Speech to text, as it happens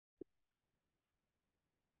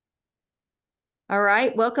All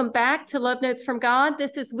right, welcome back to Love Notes from God.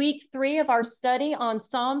 This is week 3 of our study on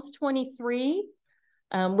Psalms 23.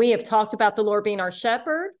 We have talked about the Lord being our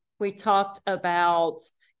shepherd. We talked about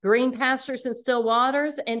green pastures and still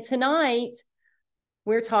waters. And tonight,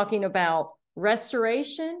 we're talking about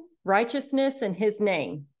restoration, righteousness, and his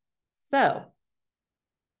name. So,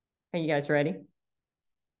 are you guys ready?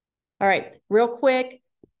 All right, real quick.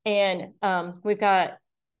 And we've got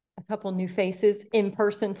a couple new faces in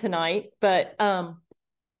person tonight, but for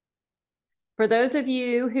those of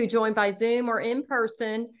you who join by Zoom or in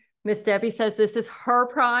person, Miss Debbie says this is her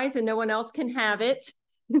prize and no one else can have it.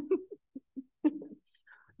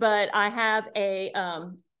 But I have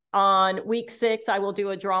on week 6, I will do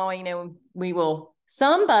a drawing and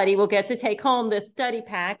somebody will get to take home this study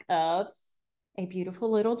pack of a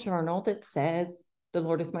beautiful little journal that says, "The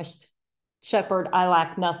Lord is my shepherd, I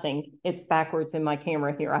lack nothing." It's backwards in my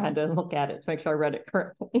camera here. I had to look at it to make sure I read it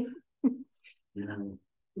correctly.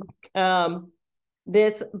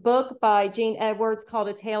 This book by Gene Edwards called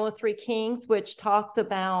A Tale of Three Kings, which talks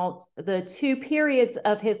about the 2 periods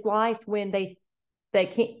of his life when they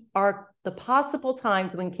are the possible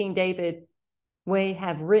times when King David may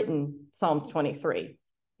have written Psalms 23,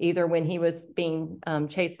 either when he was being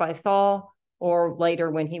chased by Saul or later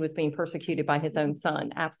when he was being persecuted by his own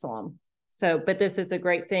son, Absalom. So, but this is a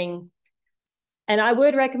great thing. And I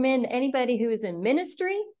would recommend anybody who is in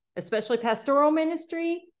ministry, especially pastoral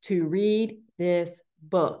ministry, to read this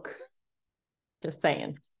book. Just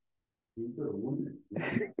saying.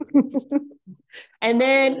 And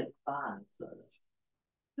then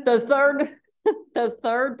the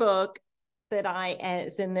third book that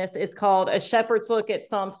is in this is called A Shepherd's Look at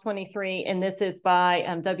Psalms 23. And this is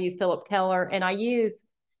by W. Philip Keller. And I use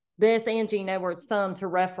this and Gene Edwards some to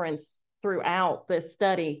reference throughout this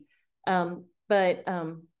study. But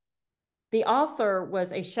the author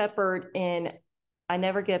was a shepherd in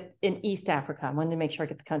East Africa. I wanted to make sure I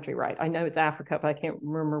get the country right. I know it's Africa, but I can't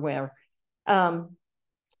remember where.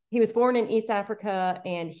 He was born in East Africa,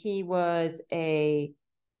 and he was I'm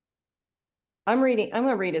going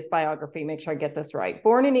to read his biography, make sure I get this right.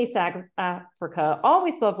 Born in East Africa,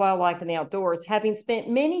 always loved wildlife and the outdoors, having spent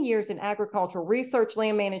many years in agricultural research,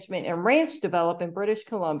 land management, and ranch development in British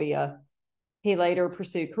Columbia. He later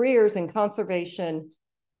pursued careers in conservation,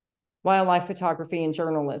 wildlife photography, and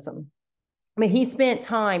journalism. I mean, he spent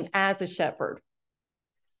time as a shepherd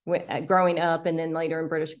growing up and then later in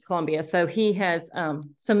British Columbia. So he has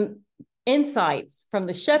some insights from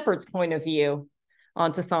the shepherd's point of view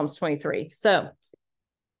onto Psalms 23. So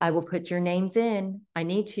I will put your names in. I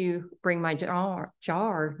need to bring my jar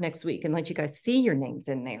next week and let you guys see your names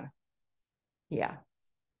in there. Yeah.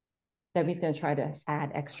 Debbie's going to try to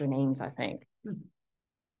add extra names, I think.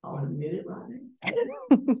 I'll admit it right now.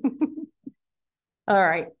 All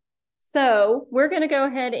right. So we're going to go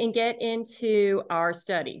ahead and get into our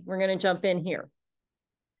study. We're going to jump in here.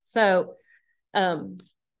 So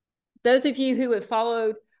those of you who have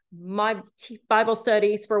followed my Bible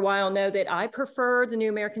studies for a while know that I prefer the New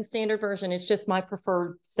American Standard Version. It's just my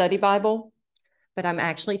preferred study Bible. But I'm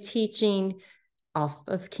actually teaching off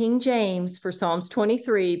of King James for Psalms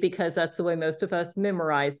 23 because that's the way most of us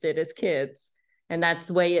memorized it as kids. And that's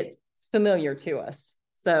the way it's familiar to us.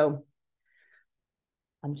 So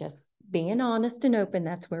I'm just being honest and open.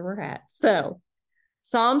 That's where we're at. So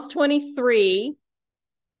Psalms 23,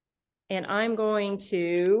 and I'm going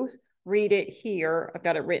to read it here. I've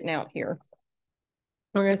got it written out here.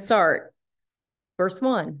 I'm going to start. Verse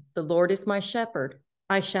 1, "The Lord is my shepherd,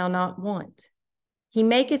 I shall not want. He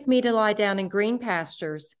maketh me to lie down in green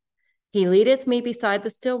pastures. He leadeth me beside the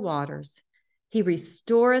still waters. He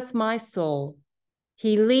restoreth my soul.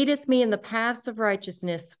 He leadeth me in the paths of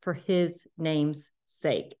righteousness for his name's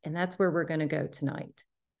sake." And that's where we're going to go tonight.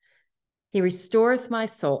 He restoreth my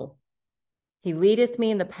soul. He leadeth me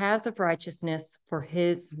in the paths of righteousness for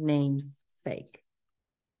his name's sake.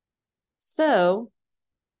 So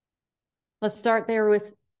let's start there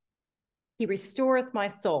with he restoreth my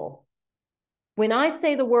soul. When I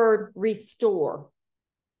say the word restore,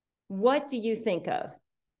 what do you think of?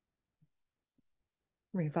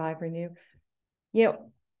 Revive, renew. You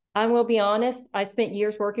know, I will be honest, I spent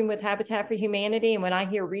years working with Habitat for Humanity, and when I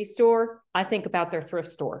hear restore, I think about their thrift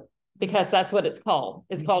store because that's what it's called.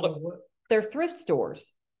 It's called their thrift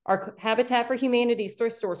stores. Our Habitat for Humanity's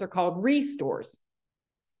thrift stores are called restores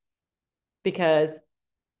because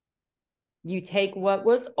you take what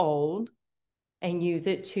was old and use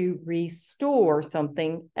it to restore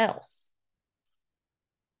something else.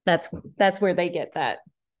 That's where they get that.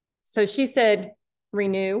 So she said,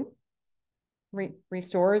 renew,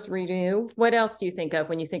 restores, renew. What else do you think of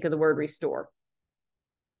when you think of the word restore?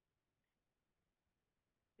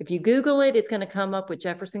 If you Google it, it's going to come up with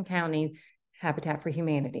Jefferson County Habitat for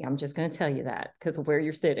Humanity. I'm just going to tell you that because of where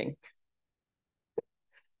you're sitting.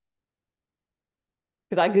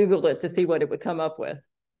 Because I Googled it to see what it would come up with.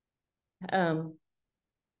 So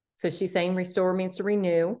she's saying restore means to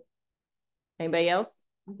renew. Anybody else?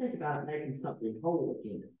 I'm thinking about making something whole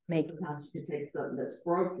again. Sometimes you can take something that's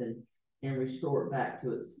broken and restore it back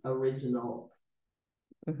to its original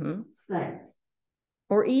state.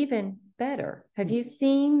 Or even better, have you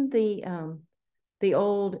seen the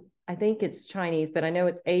old, I think it's Chinese, but I know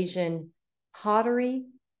it's Asian pottery,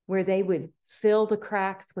 where they would fill the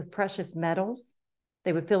cracks with precious metals?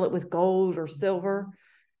 They would fill it with gold or silver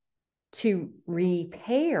to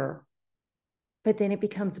repair, but then it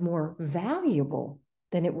becomes more valuable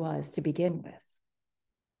than it was to begin with.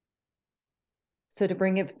 So to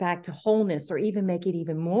bring it back to wholeness or even make it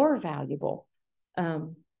even more valuable.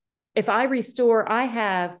 If I restore, I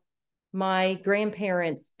have my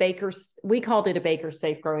grandparents' baker's, we called it a baker's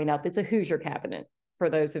safe growing up. It's a Hoosier cabinet, for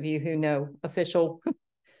those of you who know official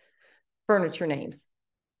furniture names.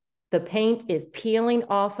 The paint is peeling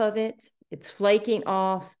off of it. It's flaking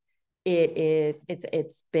off.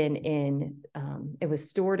 It's been in, it was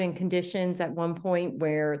stored in conditions at one point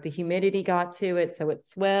where the humidity got to it, so it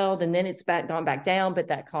swelled, and then it's gone back down, but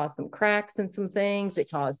that caused some cracks and some things. It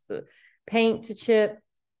caused the paint to chip.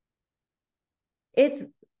 It's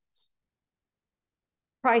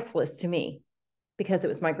priceless to me because it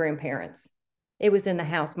was my grandparents. It was in the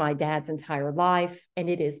house my dad's entire life, and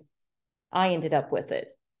I ended up with it.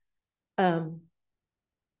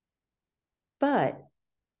 But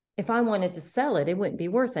if I wanted to sell it, it wouldn't be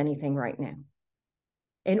worth anything right now.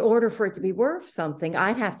 In order for it to be worth something,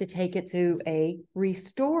 I'd have to take it to a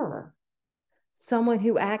restorer, someone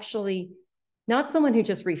who actually, not someone who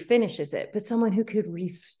just refinishes it, but someone who could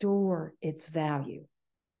restore its value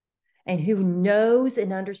and who knows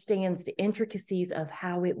and understands the intricacies of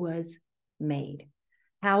how it was made,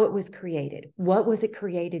 how it was created, what was it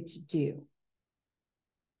created to do.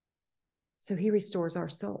 So he restores our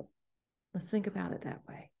soul. Let's think about it that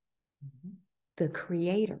way. The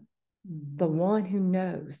creator, the one who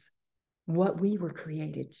knows what we were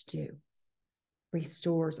created to do,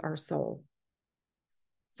 restores our soul.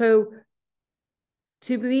 So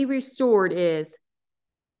to be restored this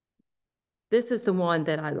is the one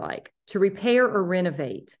that I like, to repair or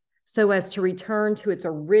renovate so as to return to its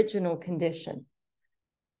original condition.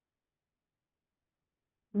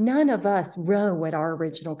 None of us know what our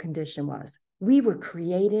original condition was. We were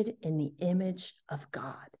created in the image of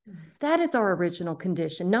God. That is our original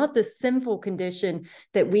condition, not the sinful condition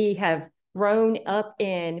that we have grown up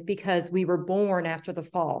in because we were born after the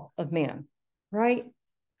fall of man, right?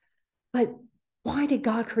 But why did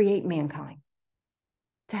God create mankind?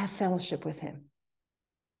 To have fellowship with him.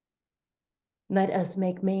 Let us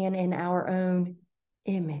make man in our own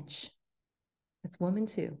image. That's woman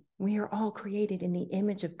too. We are all created in the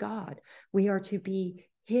image of God. We are to be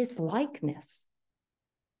his likeness.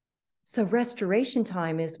 So restoration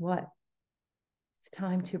time is what? It's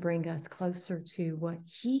time to bring us closer to what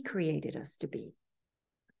he created us to be.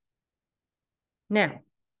 Now,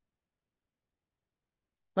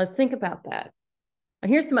 let's think about that.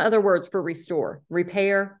 Here's some other words for restore: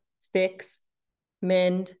 repair, fix,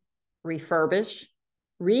 mend, refurbish,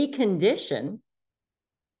 recondition,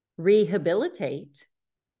 rehabilitate,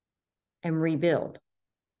 and rebuild.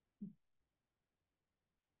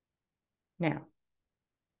 Now,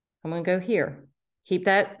 I'm going to go here. Keep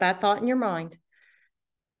that thought in your mind.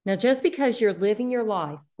 Now, just because you're living your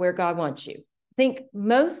life where God wants you, I think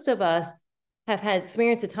most of us have had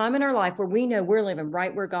experienced a time in our life where we know we're living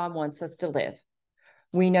right where God wants us to live.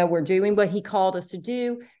 We know we're doing what he called us to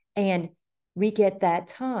do, and we get that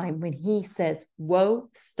time when he says, whoa,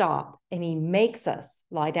 stop, and he makes us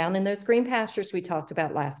lie down in those green pastures we talked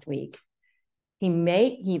about last week. He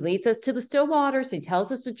leads us to the still waters. He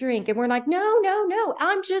tells us to drink, and we're like, no,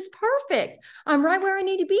 I'm just perfect. I'm right where I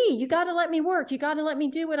need to be. You got to let me work. You got to let me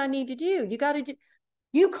do what I need to do.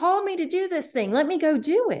 You called me to do this thing. Let me go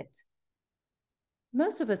do it.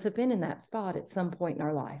 Most of us have been in that spot at some point in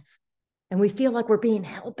our life, and we feel like we're being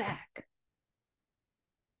held back.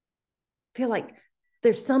 Feel like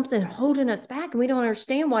there's something holding us back, and we don't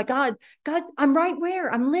understand why. God, I'm right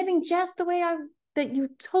where I'm living just the way that you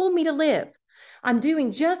told me to live. I'm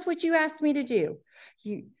doing just what you asked me to do.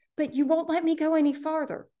 But you won't let me go any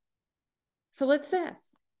farther. So let's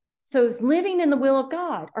this. So is living in the will of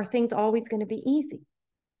God, are things always going to be easy?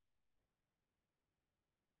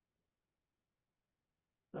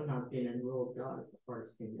 Sometimes being in the will of God is the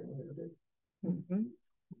hardest thing to ever do.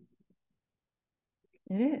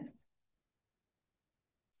 It is.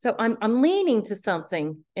 So I'm leaning to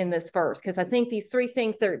something in this verse because I think these three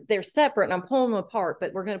things, they're separate and I'm pulling them apart,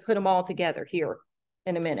 but we're going to put them all together here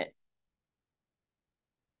in a minute.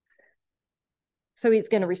 So he's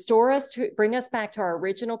going to restore us to bring us back to our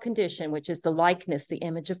original condition, which is the likeness, the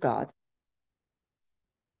image of God.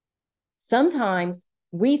 Sometimes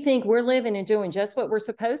we think we're living and doing just what we're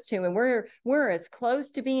supposed to, and we're as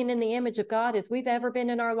close to being in the image of God as we've ever been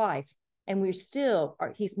in our life. And we're still,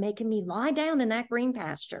 he's making me lie down in that green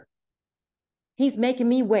pasture. He's making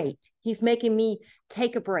me wait. He's making me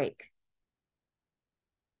take a break.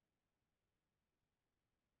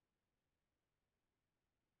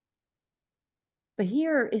 But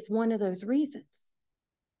here is one of those reasons.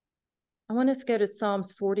 I want us to go to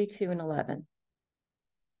Psalms 42 and 11.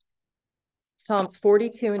 Psalms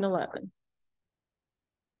 42 and 11.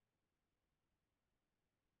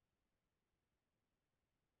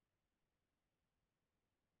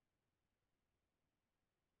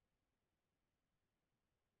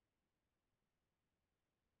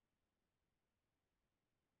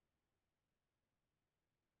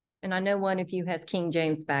 And I know one of you has King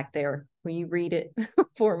James back there. Will you read it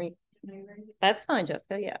for me? That's fine,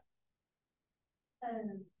 Jessica. Yeah.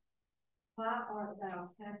 Why art thou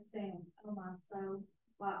cast down, O my soul?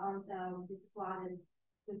 Why art thou disquieted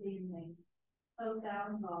within me? O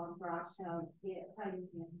thou God, for I shall yet praise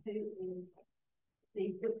him, who is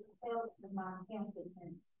the good health of my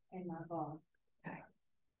countenance and my God. Okay.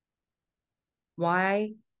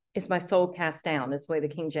 Why is my soul cast down? Is the way the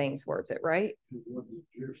King James words it, right?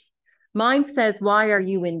 Mine says, why are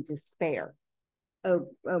you in despair, oh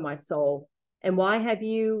my soul? And why have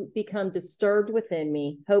you become disturbed within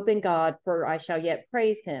me? Hope in God, for I shall yet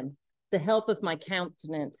praise him, the help of my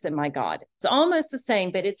countenance and my God. It's almost the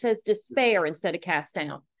same, but it says despair instead of cast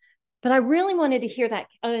down. But I really wanted to hear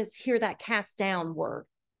that cast down word.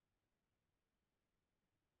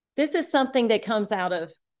 This is something that comes out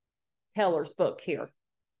of Teller's book here.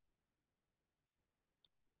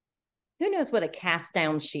 Who knows what a cast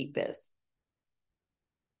down sheep is?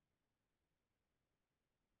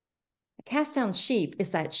 A cast down sheep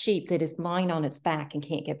is that sheep that is lying on its back and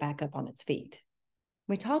can't get back up on its feet.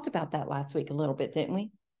 We talked about that last week a little bit, didn't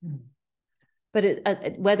we? Mm-hmm.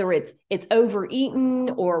 But whether it's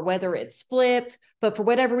overeaten or whether it's flipped, but for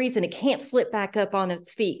whatever reason, it can't flip back up on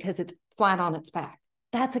its feet because it's flat on its back.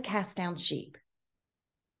 That's a cast down sheep.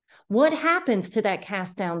 What happens to that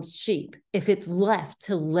cast down sheep if it's left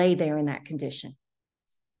to lay there in that condition?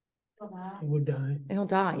 It will die. It'll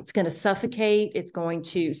die. It's going to suffocate. It's going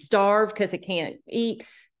to starve because it can't eat.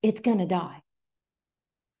 It's going to die.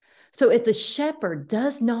 So if the shepherd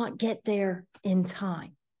does not get there in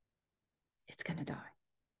time, it's going to die.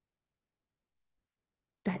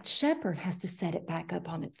 That shepherd has to set it back up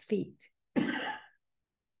on its feet.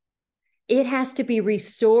 It has to be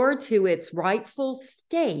restored to its rightful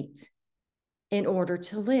state in order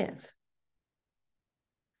to live.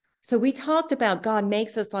 So we talked about God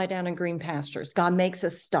makes us lie down in green pastures. God makes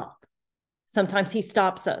us stop. Sometimes he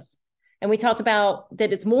stops us. And we talked about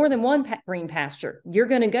that it's more than one green pasture. You're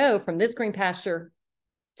going to go from this green pasture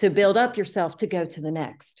to build up yourself to go to the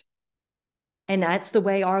next. And that's the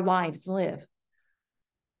way our lives live.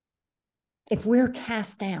 If we're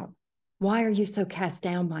cast down, why are you so cast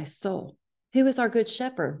down, my soul? Who is our good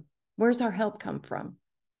shepherd? Where's our help come from?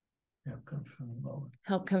 Help comes from the Lord.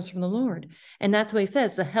 Help comes from the Lord. And that's what he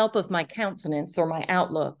says, the help of my countenance or my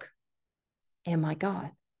outlook and my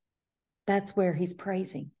God. That's where he's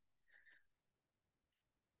praising.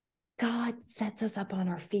 God sets us up on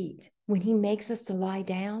our feet when he makes us to lie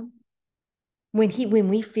down. When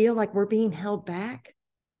we feel like we're being held back,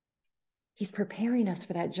 he's preparing us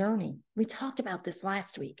for that journey. We talked about this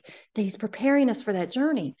last week, that he's preparing us for that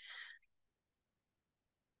journey.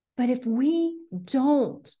 But if we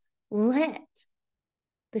don't let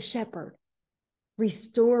the shepherd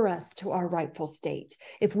restore us to our rightful state,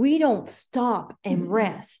 if we don't stop and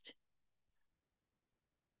rest,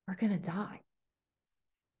 we're going to die.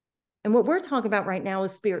 And what we're talking about right now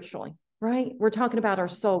is spiritually, right? We're talking about our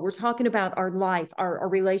soul. We're talking about our life, our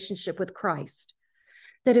relationship with Christ.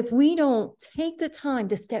 That if we don't take the time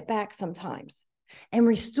to step back sometimes and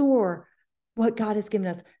restore what God has given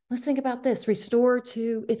us, let's think about this, restore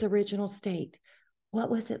to its original state. What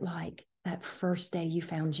was it like that first day you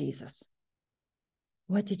found Jesus?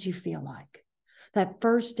 What did you feel like? That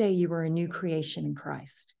first day you were a new creation in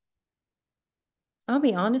Christ. I'll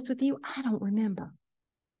be honest with you, I don't remember.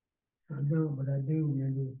 I don't, but I do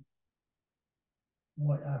remember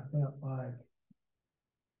what I felt like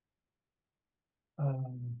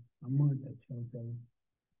a month or so ago.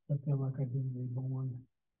 I felt like I'd been reborn.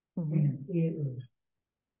 Mm-hmm. And it was,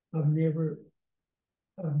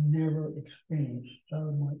 I've never experienced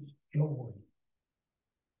so much joy.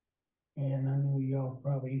 And I know y'all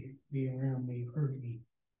probably be around me, heard me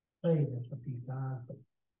say this a few times,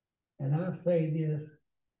 and I say this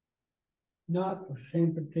not for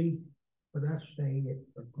sympathy, but I say it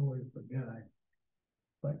for glory for God.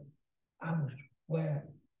 But I was flat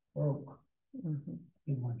broke a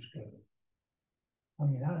few months ago. I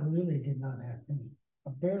mean, I really did not have any.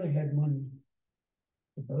 I barely had money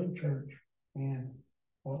to go to church and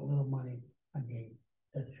what little money I gave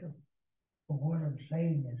to church. But what I'm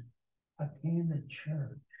saying is, I came to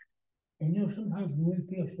church. And you know, sometimes when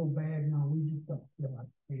we feel so bad, no, we just don't feel like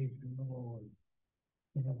praising the Lord.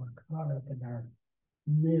 You know, we're caught up in our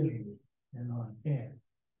misery and our death.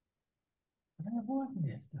 But I want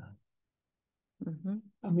this done.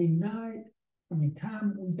 I mean,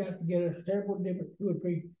 time we got together several different, 2 or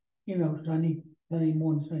 3, you know, Sunday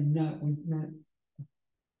morning, Sunday night, week night.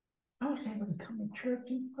 I was able to come to church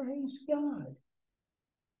and praise God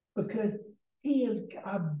because He is.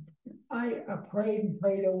 I prayed and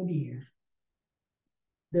prayed over the years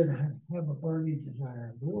that I have a burning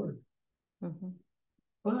desire of the Lord.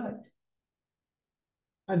 But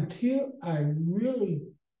until I really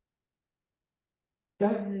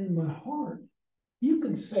got it in my heart, you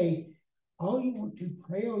can say all you want to,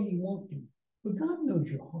 pray all you want to, but God knows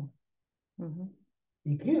your heart.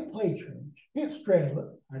 You can't play church, you can't straddle it.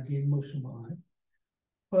 I did most of my life,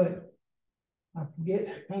 but I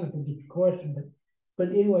forget the question, but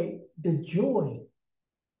anyway, the joy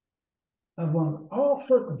of on all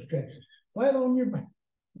circumstances, flat on your back,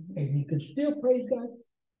 and you can still praise God.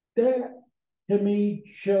 That to me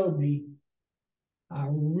showed me I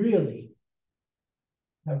really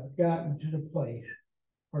have gotten to the place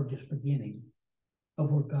or just beginning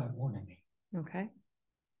of where God wanted me. Okay.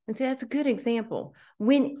 And see, that's a good example.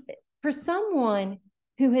 When for someone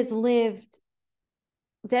who has lived,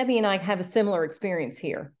 Debbie and I have a similar experience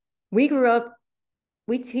here. We grew up,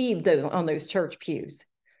 we teeved on those church pews.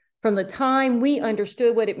 From the time we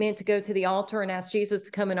understood what it meant to go to the altar and ask Jesus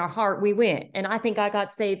to come in our heart, we went. And I think I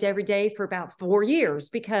got saved every day for about 4 years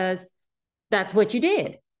because that's what you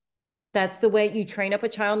did. That's the way you train up a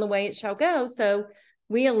child in the way it shall go. So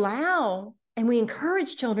we allow and we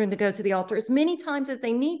encourage children to go to the altar as many times as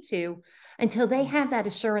they need to until they have that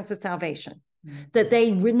assurance of salvation, that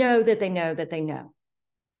they know that they know that they know.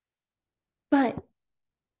 But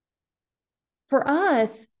for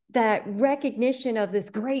us, that recognition of this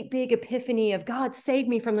great big epiphany of God saved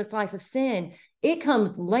me from this life of sin, it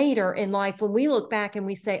comes later in life when we look back and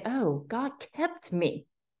we say, oh, God kept me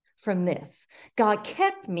from this. God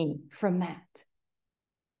kept me from that.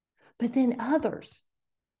 But then others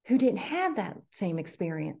who didn't have that same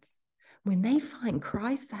experience, when they find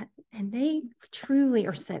Christ and they truly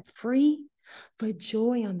are set free, the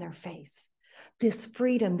joy on their face, this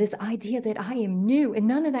freedom, this idea that I am new and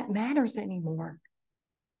none of that matters anymore.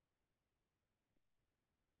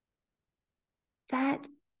 That's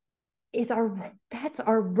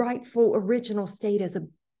our rightful original state as a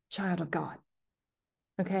child of God.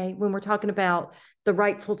 Okay, when we're talking about the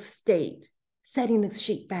rightful state, setting the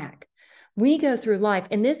sheep back, we go through life,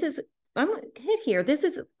 and this is, I'm going to hit here, this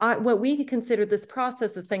is what we consider this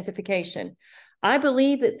process of sanctification. I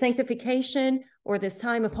believe that sanctification, or this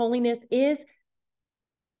time of holiness,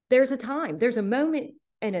 there's a time, there's a moment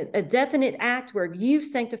and a definite act where you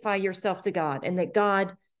sanctify yourself to God and that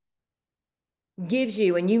God gives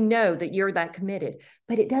you, and you know that you're that committed,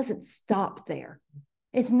 but it doesn't stop there.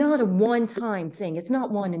 It's not a one-time thing. It's not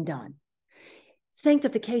one and done.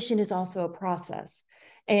 Sanctification is also a process.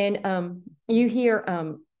 And you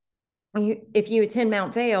hear, if you attend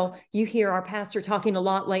Mount Vale, you hear our pastor talking a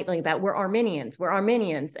lot lately about we're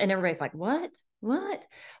Arminians. And everybody's like, what?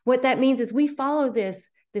 What that means is we follow this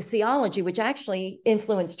theology, which actually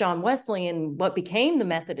influenced John Wesley and what became the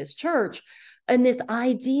Methodist Church, and this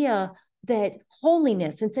idea that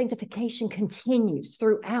holiness and sanctification continues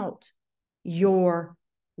throughout your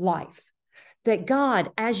life. That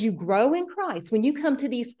God, as you grow in Christ, when you come to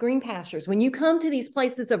these green pastures, when you come to these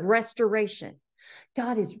places of restoration,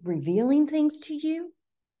 God is revealing things to you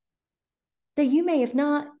that you may have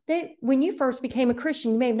not, that when you first became a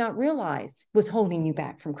Christian, you may have not realized was holding you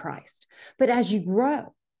back from Christ. But as you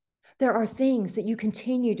grow, there are things that you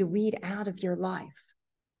continue to weed out of your life.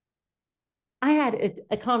 I had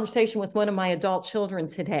a conversation with one of my adult children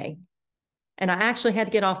today, and I actually had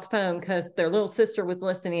to get off the phone because their little sister was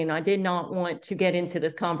listening, and I did not want to get into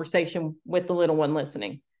this conversation with the little one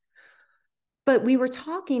listening. But we were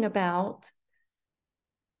talking about,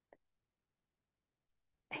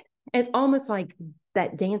 it's almost like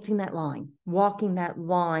that dancing that line, walking that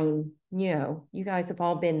line you know, you guys have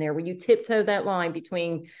all been there where you tiptoe that line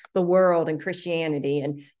between the world and Christianity.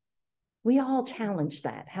 And we all challenge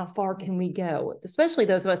that. How far can we go? Especially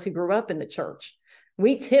those of us who grew up in the church.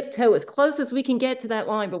 We tiptoe as close as we can get to that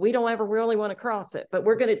line, but we don't ever really want to cross it. But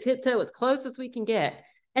we're going to tiptoe as close as we can get.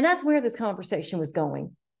 And that's where this conversation was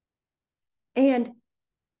going. And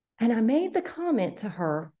I made the comment to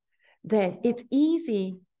her that it's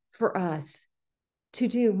easy for us to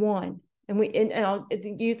do one. And I'll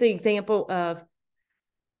use the example of,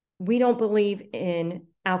 we don't believe in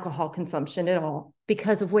alcohol consumption at all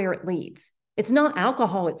because of where it leads. It's not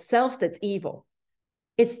alcohol itself that's evil.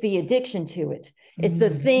 It's the addiction to it. It's the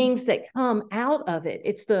things that come out of it.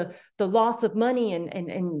 It's the loss of money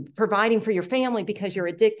and providing for your family because you're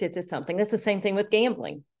addicted to something. That's the same thing with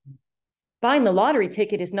gambling. Buying the lottery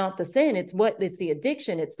ticket is not the sin. It's what is the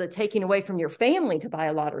addiction. It's the taking away from your family to buy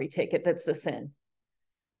a lottery ticket that's the sin.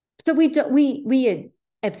 So we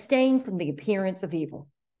abstain from the appearance of evil.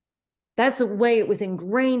 That's the way it was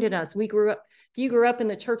ingrained in us. We grew up, if you grew up in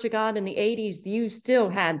the Church of God in the 80s, you still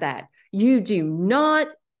had that. You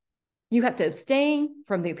have to abstain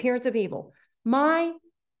from the appearance of evil. My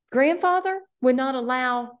grandfather would not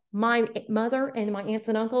allow my mother and my aunts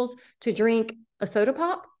and uncles to drink a soda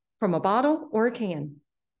pop from a bottle or a can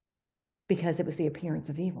because it was the appearance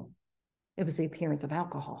of evil. It was the appearance of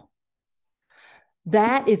alcohol.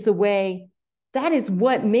 That is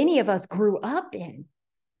what many of us grew up in.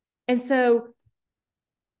 And so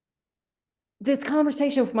this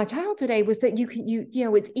conversation with my child today was that you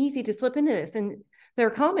know, it's easy to slip into this. And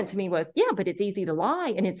their comment to me was, yeah, but it's easy to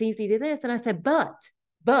lie and it's easy to this. And I said, but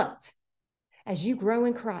as you grow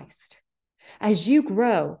in Christ, as you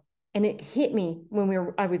grow, and it hit me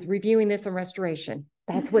when I was reviewing this on restoration.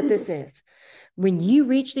 That's what this is. When you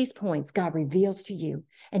reach these points, God reveals to you,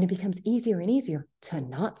 and it becomes easier and easier to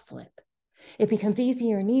not slip. It becomes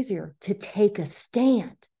easier and easier to take a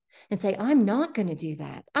stand and say, I'm not going to do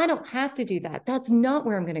that. I don't have to do that. That's not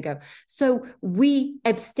where I'm going to go. So we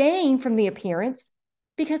abstain from the appearance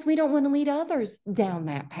because we don't want to lead others down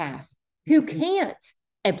that path who can't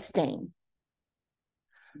abstain.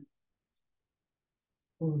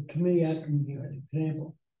 Well, to me, I can give an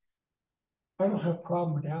example. I don't have a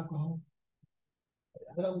problem with alcohol.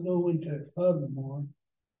 I don't go into a club anymore.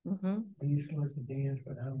 I used to like to dance,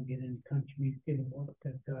 but I don't get into country music anymore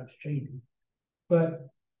because God's changing. But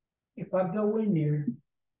if I go in there,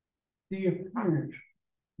 the appearance,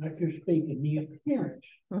 like you're speaking, the appearance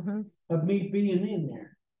of me being in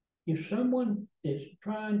there. If someone is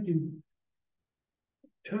trying to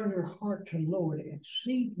turn their heart to the Lord and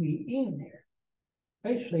see me in there,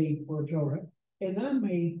 they say, well, it's all right. And I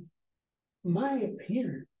made my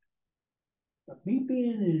appearance of me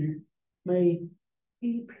being in there may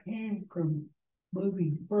keep him from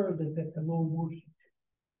moving further that the Lord wants.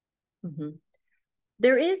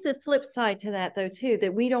 There is the flip side to that, though, too,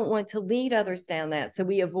 that we don't want to lead others down that, so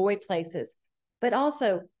we avoid places. But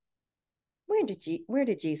also, where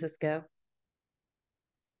did Jesus go?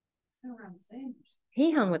 Around sinners.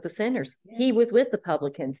 He hung with the sinners. Yeah. He was with the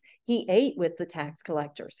publicans. He ate with the tax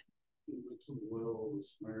collectors.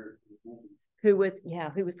 Who was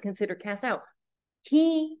considered cast out.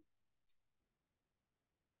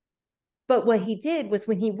 But what he did was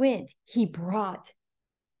when he went, he brought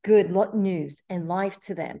good news and life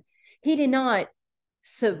to them. He did not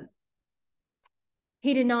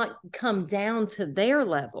come down to their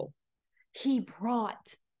level. He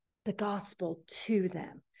brought the gospel to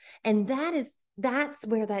them. And that's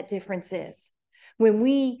where that difference is.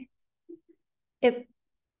 When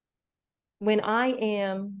I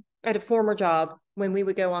am at a former job, when we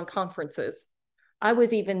would go on conferences, they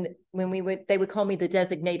would call me the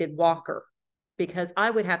designated walker, because I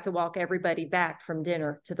would have to walk everybody back from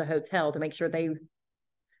dinner to the hotel to make sure they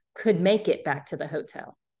could make it back to the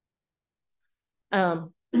hotel.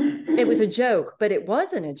 It was a joke, but it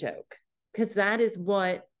wasn't a joke, because that is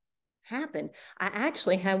what happened. I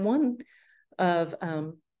actually had one of,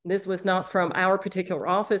 this was not from our particular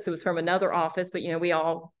office, it was from another office, but we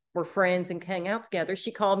all were friends and hang out together.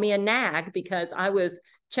 She called me a nag because I was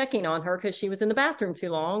checking on her because she was in the bathroom too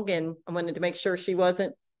long, and I wanted to make sure she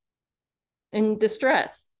wasn't in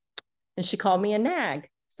distress. And she called me a nag.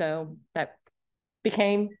 So that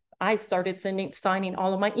became, I started signing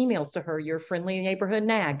all of my emails to her, your friendly neighborhood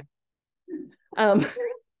nag. Hold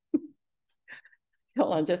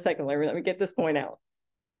on just a second, Larry, let me get this point out.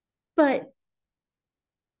 But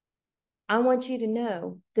I want you to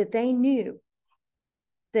know that they knew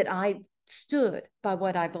that I stood by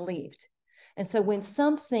what I believed. And so when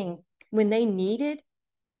they needed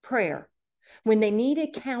prayer, when they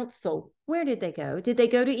needed counsel, where did they go? Did they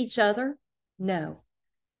go to each other? No.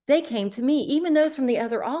 They came to me, even those from the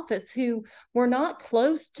other office who were not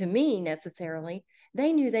close to me necessarily.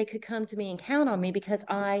 They knew they could come to me and count on me because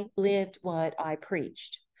I lived what I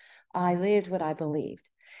preached. I lived what I believed.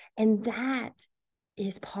 And that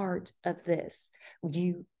is part of this.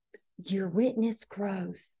 Your witness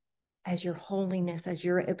grows as your holiness, as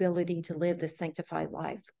your ability to live this sanctified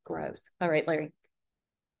life grows. All right, Larry.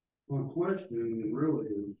 My question really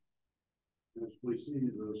is, as we see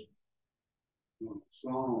this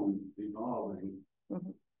psalm evolving,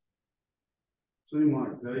 seems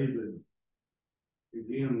like David,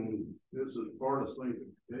 again, this is part of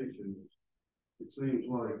sanctification. It seems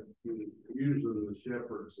like using the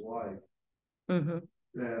shepherd's life,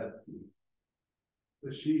 that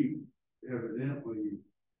the sheep evidently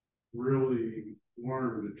really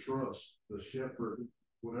learn to trust the shepherd,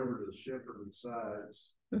 whatever the shepherd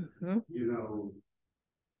decides. You know,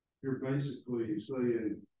 you're basically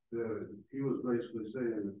saying that he was basically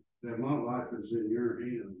saying that my life is in your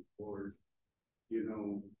hands, Lord, you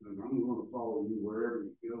know, and I'm going to follow you wherever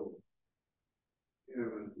you go.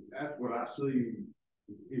 And that's what I see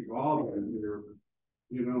evolving here,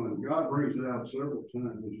 you know, and God brings it out several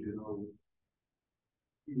times, you know.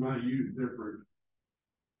 You might use different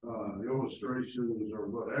illustrations or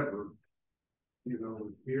whatever. You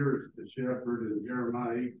know, here it's the shepherd, in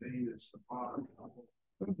Jeremiah 18, it's the potter.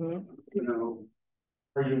 You know,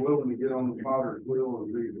 are you willing to get on the potter's wheel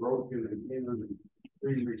and be broken again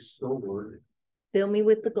and be restored? Fill me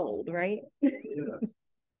with the gold, right? Yeah.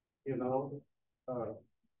 You know,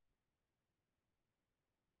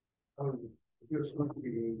 just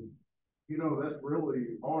looking, you know, that's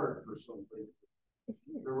really hard for some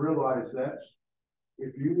people to realize that's,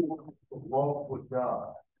 if you want to walk with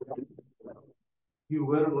God, you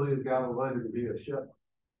literally have got to let him be a shepherd.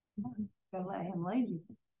 Gotta let him lead you.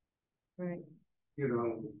 Right. You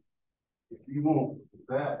know, if you want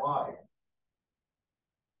that life,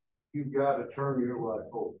 you've got to turn your life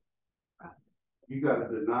over. You got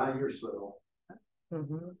to deny yourself.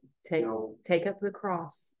 Take up the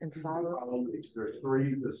cross and follow. There's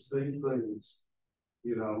three distinct things.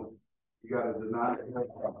 You know, you got to deny it.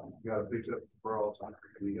 You got to pick up the cross and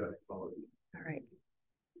you got to follow it. All right.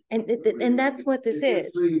 And that's what this is.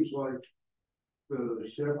 It seems like the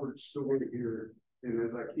shepherd's story here, and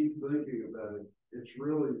as I keep thinking about it, it's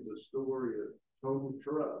really the story of total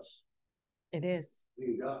trust. It is.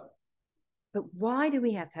 In God. But why do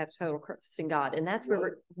we have to have total trust in God? And that's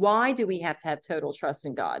where why do we have to have total trust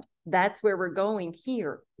in God? That's where we're going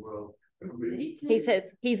here. Well, I mean, he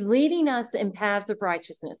says he's leading us in paths of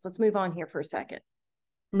righteousness. Let's move on here for a second.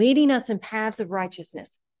 Leading us in paths of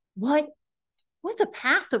righteousness. What's a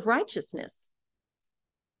path of righteousness?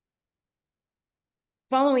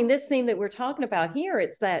 Following this theme that we're talking about here,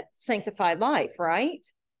 it's that sanctified life, right?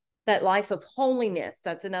 That life of holiness.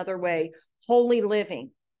 That's another way, holy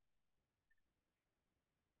living.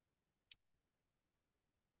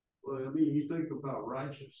 Well, I mean, you think about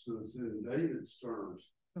righteousness in David's terms.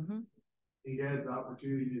 He had the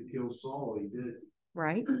opportunity to kill Saul. He didn't.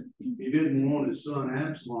 Right. He didn't want his son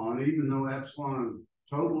Absalom, even though Absalom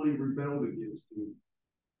totally rebelled against him.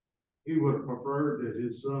 He would have preferred that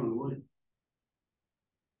his son win.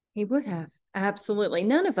 He would have. Absolutely.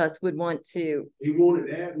 None of us would want to. He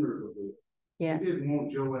wanted Abner to live. Yes. He didn't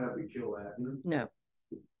want Joab to kill Abner. No.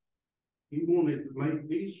 He wanted to make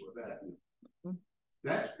peace with Abner.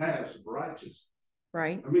 That's paths of righteousness.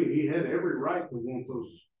 Right. I mean, he had every right to want those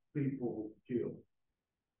people killed.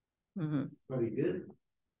 But he didn't.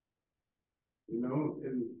 You know,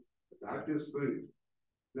 and I just think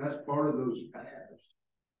that's part of those paths.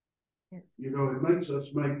 Yes. You know, it makes us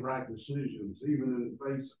make right decisions, even in the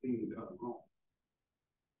face of being done wrong.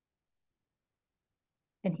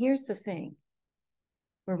 And here's the thing.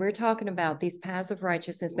 Where we're talking about these paths of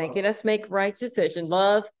righteousness, making us make right decisions.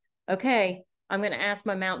 Love. Okay, I'm going to ask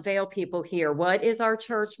my Mount Vale people here. What is our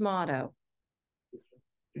church motto?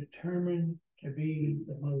 Determined to be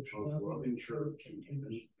the most loving church in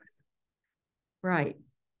the. Right.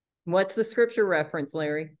 What's the scripture reference,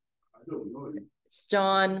 Larry? I don't know. It's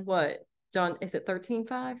John, what? John, is it 13:5?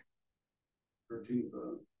 13:5.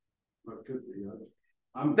 That could be.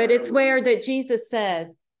 But it's where that Jesus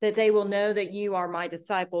says that they will know that you are my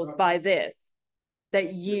disciples by this,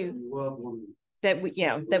 that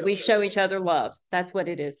we show each other love. That's what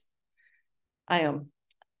it is. I am.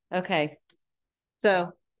 Okay.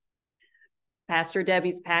 So Pastor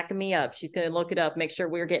Debbie's packing me up. She's going to look it up, make sure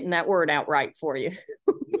we're getting that word out right for you.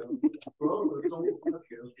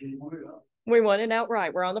 We want it out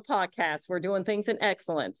right. We're on the podcast. We're doing things in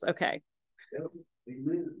excellence. Okay.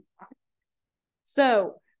 Amen.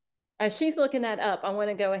 So As she's looking that up, I want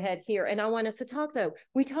to go ahead here and I want us to talk though.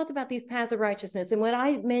 We talked about these paths of righteousness and what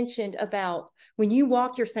I mentioned about when you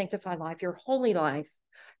walk your sanctified life, your holy life,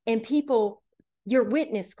 and people, your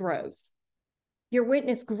witness grows. Your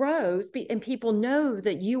witness grows and people know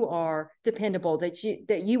that you are dependable, that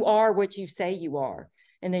you are what you say you are,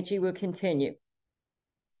 and that you will continue.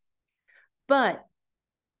 But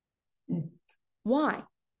why?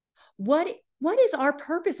 What is our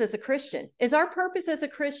purpose as a Christian? Is our purpose as a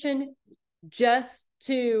Christian just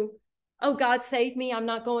to, oh, God saved me, I'm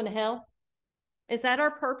not going to hell? Is that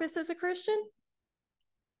our purpose as a Christian?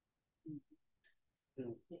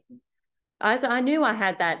 I knew I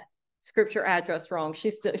had that scripture address wrong.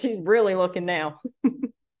 She's really looking now.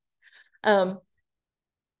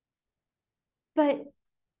 But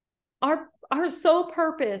our sole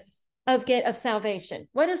purpose of salvation.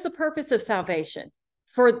 What is the purpose of salvation?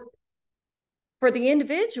 For the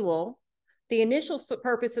individual, the initial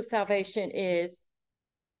purpose of salvation is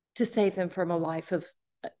to save them from a life of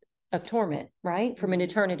torment, right? From an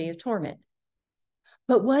eternity of torment.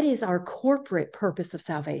 But what is our corporate purpose of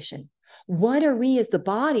salvation? What are we as the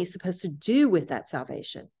body supposed to do with that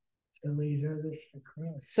salvation? To lead others to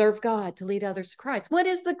Christ. Serve God, to lead others to Christ. What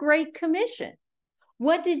is the Great Commission?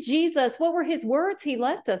 What were his words he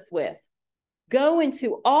left us with? Go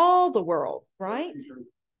into all the world, right?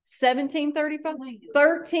 1735?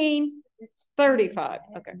 1335.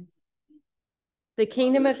 Okay. The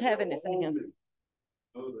kingdom of heaven is in him.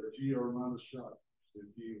 Oh, that ye are not ashamed, if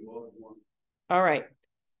ye love one. All right.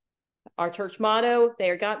 Our church motto,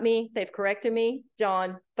 they've corrected me.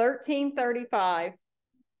 John 13:35.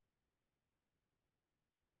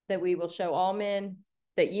 That we will show all men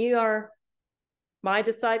that you are my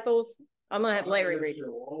disciples. I'm going to have Larry read it.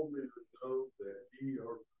 All men know that ye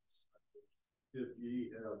are disciples, if ye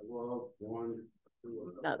have loved one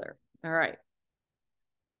to another. All right.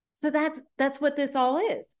 So that's what this all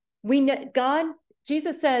is. We know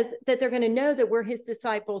Jesus says that they're going to know that we're his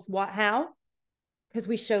disciples. How? Because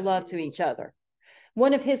we show love to each other.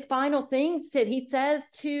 One of his final things that he says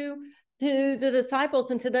to the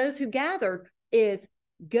disciples and to those who gathered is,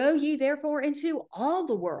 go ye therefore into all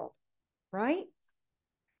the world, right?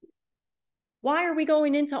 Why are we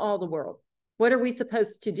going into all the world? What are we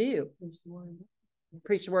supposed to do?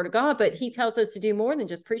 Preach the word of God, but he tells us to do more than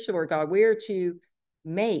just preach the word of God. We're to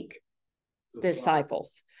make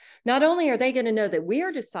disciples. Not only are they going to know that we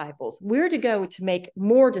are disciples, we're to go to make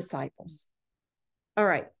more disciples. All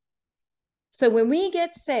right. So when we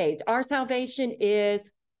get saved, our salvation is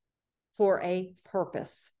for a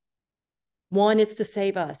purpose. One is to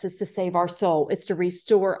save us. It's to save our soul. It's to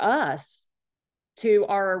restore us to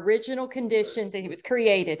our original condition that he was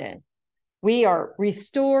created in. We are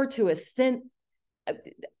restored to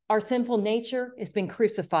our sinful nature has been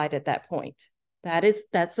crucified at that point.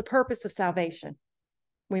 That's the purpose of salvation.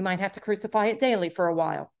 We might have to crucify it daily for a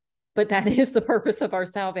while, but that is the purpose of our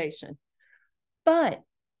salvation. But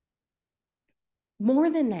more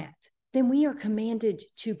than that, then we are commanded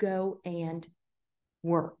to go and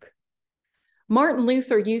work. Martin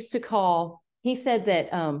Luther used to he said that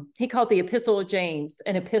he called the Epistle of James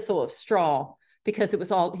an epistle of straw because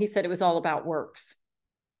he said it was all about works.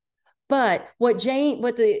 But what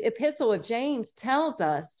the Epistle of James tells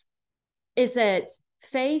us is that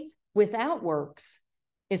faith without works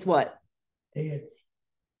is what?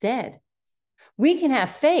 Dead. We can have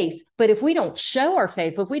faith, but if we don't show our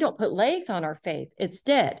faith, if we don't put legs on our faith, it's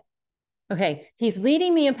dead. Okay, he's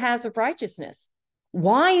leading me in paths of righteousness.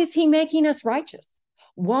 Why is he making us righteous?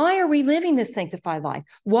 Why are we living this sanctified life?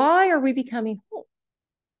 Why are we becoming whole?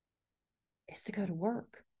 It's to go to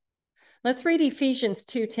work. Let's read Ephesians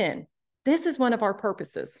 2:10. This is one of our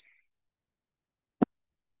purposes.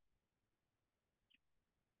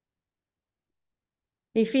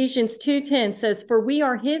 Ephesians 2:10 says, for we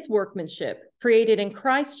are his workmanship, created in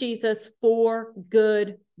Christ Jesus for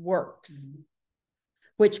good works,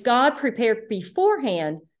 which God prepared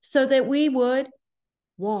beforehand so that we would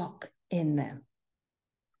walk in them.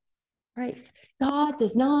 Right? God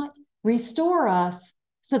does not restore us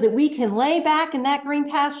so that we can lay back in that green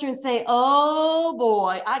pasture and say, oh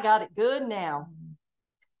boy, I got it good now.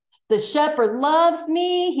 The shepherd loves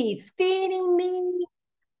me. He's feeding me.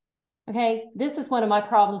 Okay, this is one of my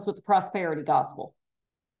problems with the prosperity gospel.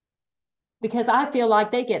 Because I feel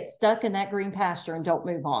like they get stuck in that green pasture and don't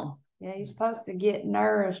move on. Yeah, you're supposed to get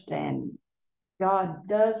nourished and God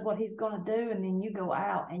does what he's going to do, and then you go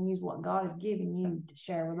out and use what God has given you to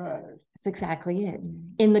share with others. That's exactly it.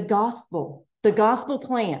 In the gospel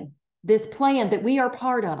plan, this plan that we are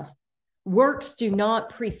part of, works do not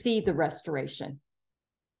precede the restoration.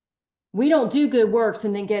 We don't do good works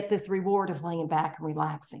and then get this reward of laying back and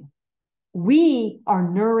relaxing. we are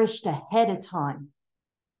nourished ahead of time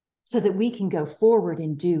so that we can go forward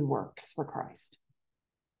and do works for Christ.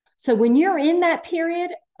 So when you're in that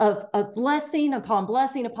period of blessing upon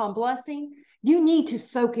blessing upon blessing, you need to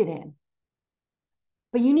soak it in.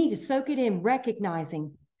 But you need to soak it in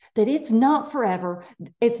recognizing that it's not forever.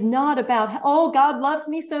 It's not about, oh, God loves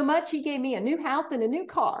me so much, he gave me a new house and a new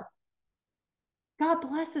car. God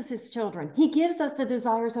blesses his children. He gives us the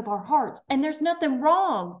desires of our hearts. And there's nothing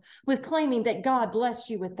wrong with claiming that God blessed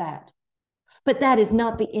you with that. But that is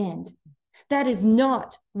not the end. That is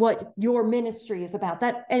not what your ministry is about.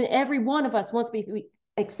 That, and every one of us, once we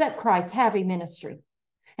accept Christ, have a ministry.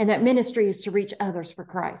 And that ministry is to reach others for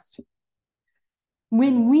Christ.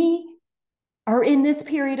 When we are in this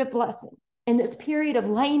period of blessing, in this period of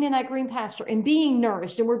laying in that green pasture and being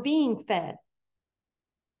nourished and we're being fed.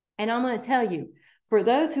 And I'm going to tell you, for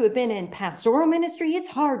those who have been in pastoral ministry, it's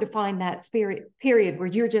hard to find that period where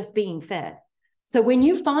you're just being fed. So when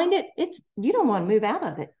you find it, you don't want to move out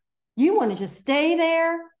of it. You want to just stay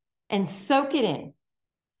there and soak it in.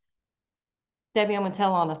 Debbie, I'm going to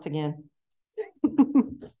tell on us again.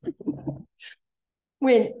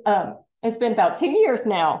 When it's been about 2 years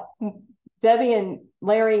now, Debbie and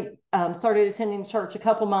Larry started attending church a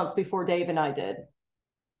couple months before Dave and I did.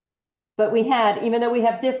 But we had, even though we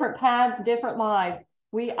have different paths, different lives,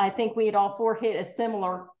 I think we had all four hit a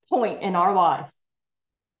similar point in our life.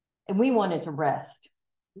 And we wanted to rest,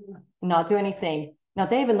 not do anything. Now,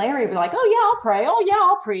 Dave and Larry would be like, oh, yeah, I'll pray. Oh, yeah,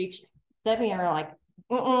 I'll preach. Debbie and I are like,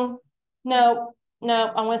 no,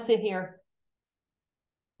 I want to sit here.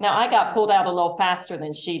 Now, I got pulled out a little faster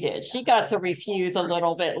than she did. She got to refuse a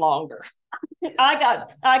little bit longer. I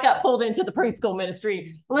got pulled into the preschool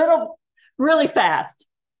ministry really fast.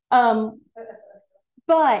 But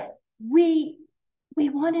we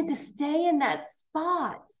wanted to stay in that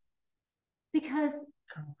spot because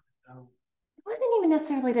it wasn't even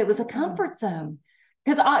necessarily that it was a comfort zone.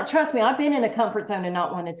 Because trust me, I've been in a comfort zone and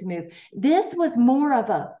not wanted to move. This was more of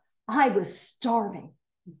I was starving.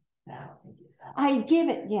 I give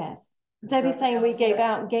it, yes. Debbie saying we gave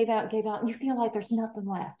out and gave out and gave out, and you feel like there's nothing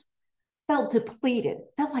left. Felt depleted,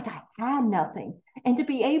 felt like I had nothing. And to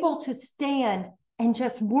be able to stand and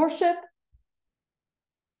just worship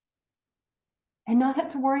and not have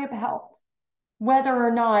to worry about whether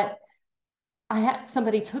or not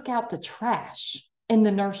somebody took out the trash in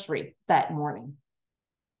the nursery that morning.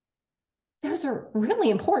 Those are really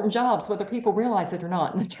important jobs, whether people realize it or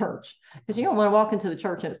not, in the church. Because you don't want to walk into the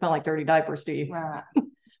church and it smell like dirty diapers, do you? Right.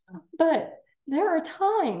 But there are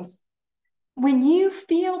times when you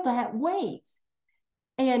feel that weight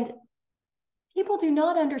and people do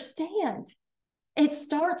not understand. It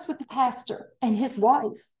starts with the pastor and his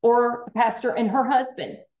wife, or the pastor and her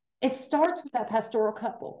husband. It starts with that pastoral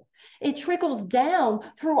couple. It trickles down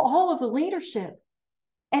through all of the leadership.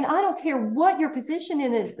 And I don't care what your position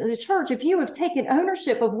in the church, if you have taken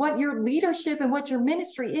ownership of what your leadership and what your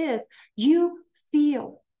ministry is, you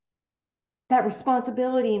feel that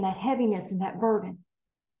responsibility and that heaviness and that burden.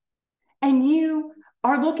 And you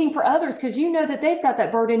are looking for others because you know that they've got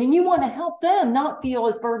that burden and you want to help them not feel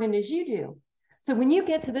as burdened as you do. So when you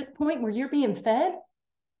get to this point where you're being fed,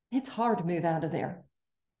 it's hard to move out of there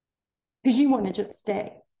because you want to just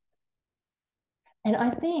stay. And I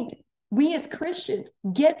think we as Christians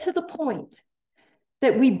get to the point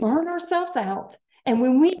that we burn ourselves out. And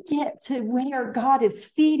when we get to where God is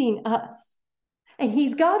feeding us and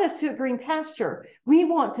he's got us to a green pasture, we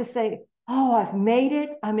want to say, oh, I've made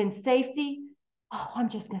it. I'm in safety. Oh, I'm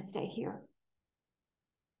just going to stay here.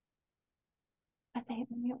 But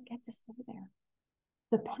we don't get to stay there.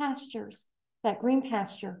 The pastures, that green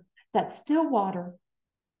pasture, that still water,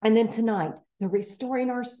 and then tonight, the restoring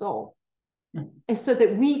our soul. And so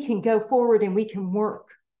that we can go forward and we can work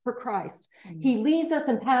for Christ. He leads us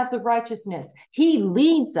in paths of righteousness. He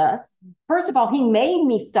leads us. First of all, he made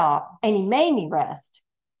me stop and he made me rest.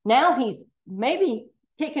 Now he's maybe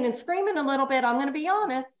kicking and screaming a little bit. I'm going to be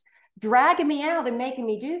honest, dragging me out and making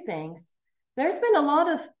me do things. There's been a lot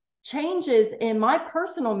of changes in my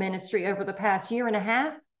personal ministry over the past year and a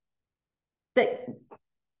half that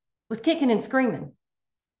was kicking and screaming.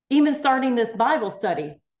 Even starting this Bible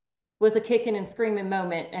study was a kicking and screaming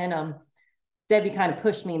moment. And Debbie kind of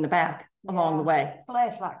pushed me in the back along the way.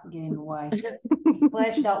 Flesh likes to get in the way.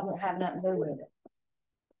 Flesh don't have nothing to do with it.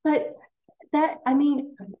 But that, I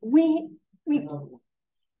mean, we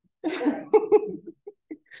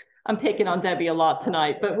I'm picking on Debbie a lot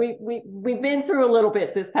tonight, but we've been through a little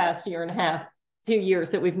bit this past year and a half, 2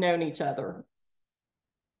 years that we've known each other.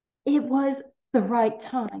 It was the right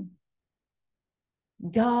time.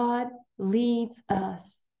 God leads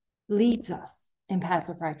us in paths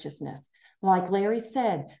of righteousness. Like Larry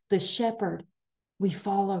said, the shepherd, we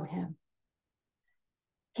follow him.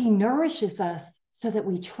 He nourishes us so that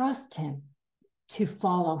we trust him to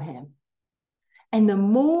follow him. And the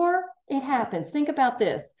more it happens, think about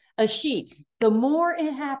this, a sheep, the more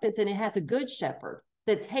it happens and it has a good shepherd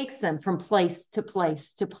that takes them from place to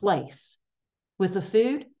place to place with the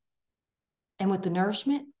food and with the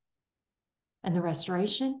nourishment and the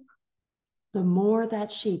restoration, the more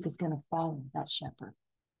that sheep is going to follow that shepherd.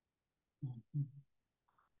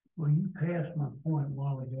 Well, you passed my point a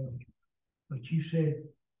while ago, but you said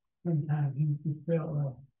sometimes you felt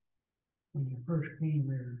like when you first came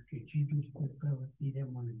there that you just felt like you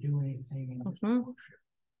didn't want to do anything in this worship.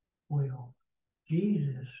 Well,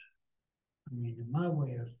 Jesus, I mean, in my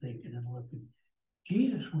way of thinking and looking,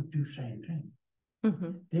 Jesus would do the same thing.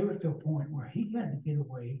 There was a point where he had to get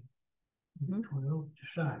away with the 12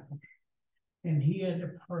 disciples, and he had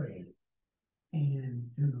to pray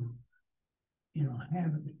and to,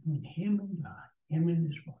 have it between him and God, him and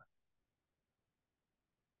his Father,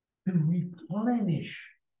 to replenish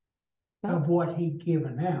of what he'd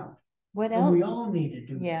given out. What and else? We all need to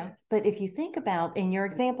do that. But if you think about in your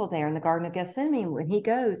example there in the Garden of Gethsemane, when he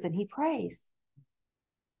goes and he prays,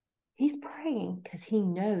 he's praying because he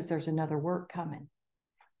knows there's another work coming.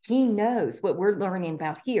 He knows what we're learning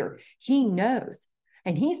about here. He knows.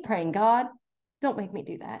 And he's praying, God, don't make me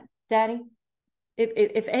do that. Daddy,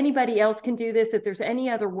 if anybody else can do this, if there's any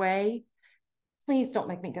other way, please don't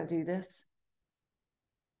make me go do this.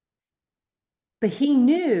 But he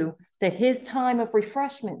knew that his time of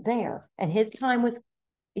refreshment there and his time with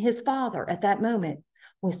his Father at that moment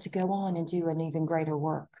was to go on and do an even greater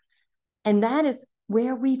work. And that is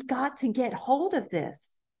where we've got to get hold of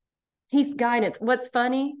this. He's guidance. What's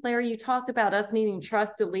funny, Larry, you talked about us needing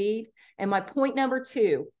trust to lead. And my point number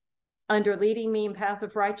 2, under leading me in paths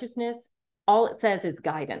of righteousness, all it says is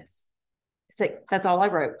guidance. So that's all I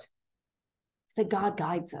wrote. So God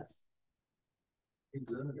guides us.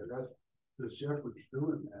 Exactly. That's the shepherd's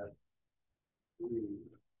doing that.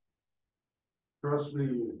 Trust me,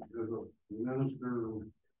 as a minister,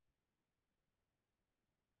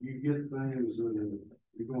 you get things and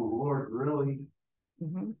you're going, Lord, really? I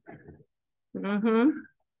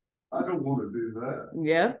don't want to do that.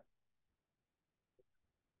 Yeah.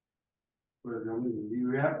 But I mean,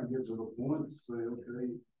 you have to get to the point to say, okay,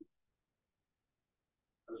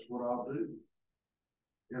 that's what I'll do.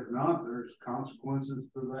 If not, there's consequences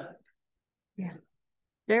for that. Yeah.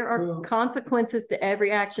 There are consequences to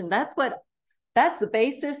every action. That's the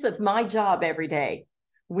basis of my job every day.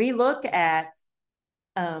 We look at,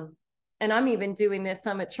 and I'm even doing this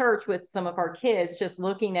some at church with some of our kids, just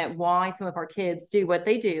looking at why some of our kids do what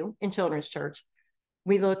they do in children's church.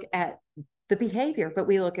 We look at the behavior, but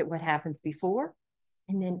we look at what happens before,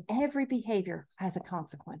 and then every behavior has a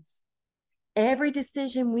consequence. Every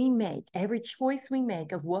decision we make, every choice we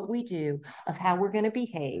make of what we do, of how we're going to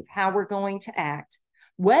behave, how we're going to act,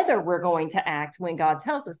 whether we're going to act when God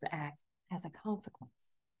tells us to act, has a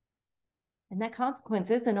consequence. And that consequence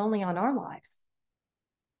isn't only on our lives.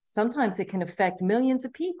 Sometimes it can affect millions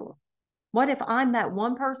of people. What if I'm that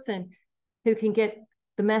one person who can get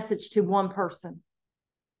the message to one person,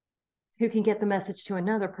 who can get the message to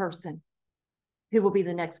another person, who will be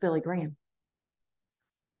the next Billy Graham?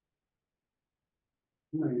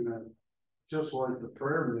 I mean, just like the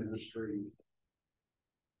prayer ministry,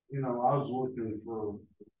 I was looking for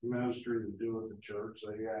ministry to do at the church.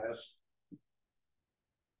 They asked.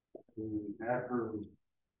 And after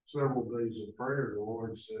several days of prayer, the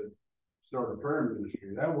Lord said, start a prayer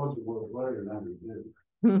ministry. That wasn't what Larry and I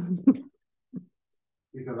did.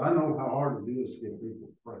 Because I know how hard it is to get people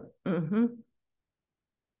to pray.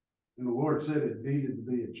 And the Lord said it needed to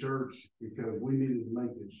be a church because we needed to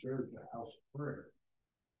make this church a house of prayer.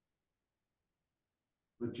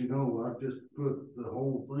 But I just put the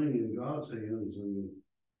whole thing in God's hands and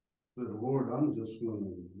said, Lord, I'm just going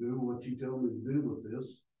to do what you tell me to do with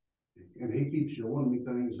this. And he keeps showing me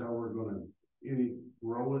things, how we're going to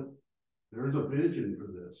grow it. There's a vision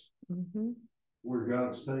for this, where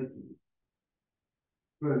God's taking it.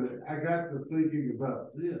 But I got to thinking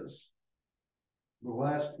about this. The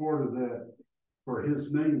last part of that, for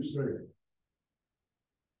his name's sake.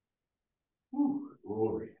 Whew,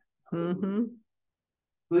 glory.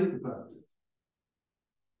 Think about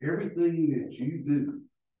it. Everything that you do,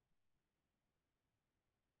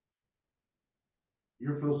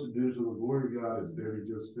 you're supposed to do to the glory of God, as Debbie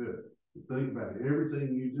just said. Think about it.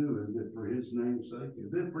 Everything you do, is it for his name's sake?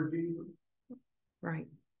 Is it for Jesus? Right.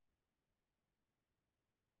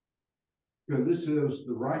 Because this is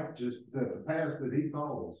the righteous, that the path that he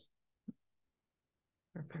calls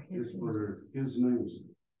is for his name's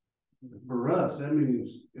sake. For us, that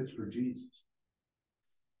means it's for Jesus.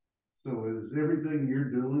 So is everything you're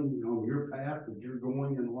doing on your path that you're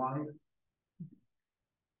going in life?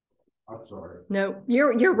 I'm sorry. No,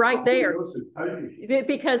 you're right there.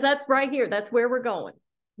 Because that's right here. That's where we're going.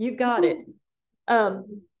 You've got it.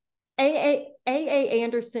 A.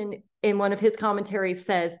 Anderson, in one of his commentaries,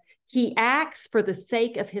 says he acts for the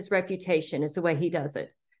sake of his reputation is the way he does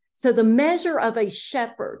it. So the measure of a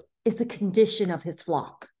shepherd is the condition of his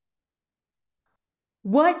flock.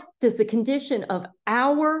 What does the condition of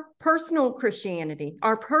our personal Christianity,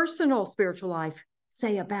 our personal spiritual life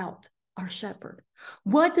say about our shepherd?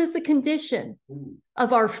 What does the condition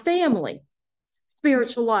of our family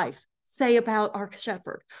spiritual life say about our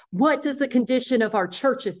shepherd? What does the condition of our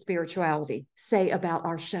church's spirituality say about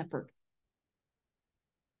our shepherd?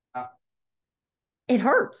 It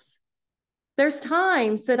hurts. There's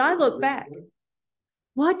times that I look back.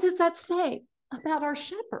 What does that say about our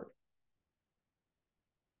shepherd?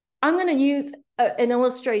 I'm going to use an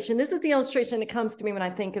illustration. This is the illustration that comes to me when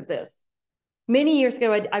I think of this. Many years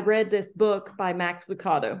ago, I read this book by Max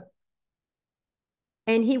Lucado.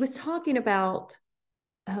 And he was talking about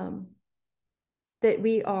that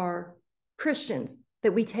we are Christians,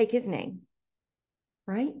 that we take his name,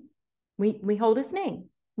 right? We hold his name.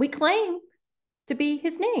 We claim to be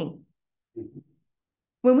his name.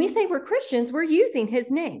 When we say we're Christians, we're using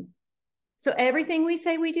his name. So everything we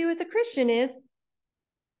say we do as a Christian is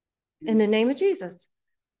in the name of Jesus.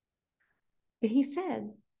 But he said,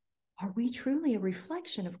 are we truly a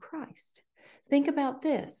reflection of Christ? Think about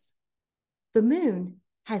this. The moon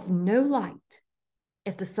has no light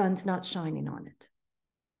if the sun's not shining on it.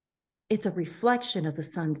 It's a reflection of the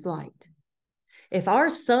sun's light. If our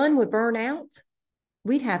sun would burn out,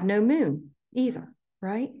 we'd have no moon either,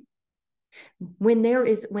 right? When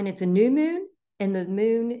it's a new moon and the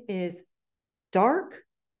moon is dark,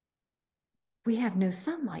 we have no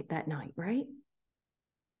sunlight that night, right?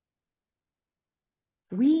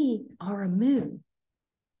 We are a moon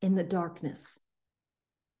in the darkness.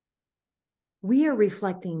 We are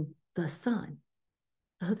reflecting the Son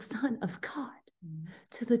of God,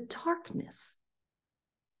 to the darkness.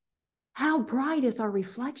 How bright is our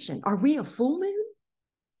reflection? Are we a full moon?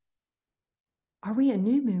 Are we a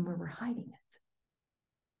new moon where we're hiding it?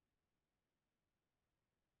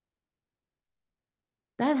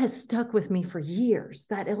 That has stuck with me for years,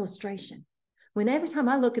 that illustration. When every time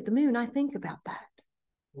I look at the moon, I think about that.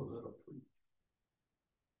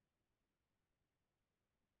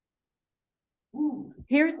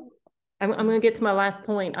 I'm going to get to my last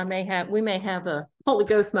point. We may have a Holy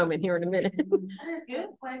Ghost moment here in a minute. There's a good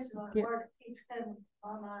question on the word that keeps coming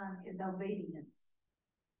on mind is obedience.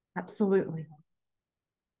 Absolutely.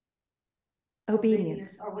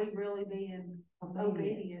 Obedience. Are we really being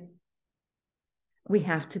obedient? We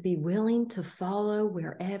have to be willing to follow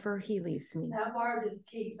wherever he leads me. That word just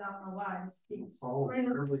keeps, I don't know why, it just keeps. Follow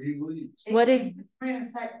wherever he leads. What is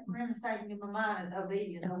Renaissance in my mind is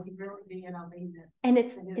obedient. Are we really being obedient? And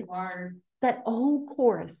it's his word. That old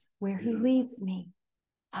chorus, where he leads me,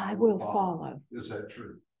 I will follow. Is that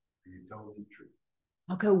true? Are you telling the truth?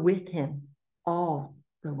 I'll go with him all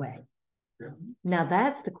the way. Yeah. Now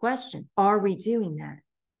that's the question. Are we doing that?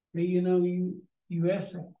 But you know, you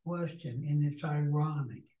asked that question, and it's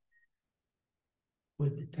ironic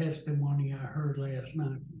with the testimony I heard last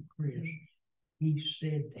night from Chris. He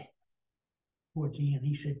said that towards the end.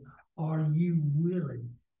 He said, are you willing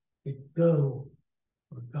to go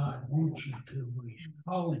where God wants you to, where he's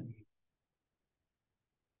calling you,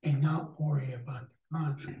 and not worry about the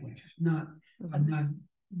consequences?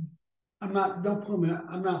 I'm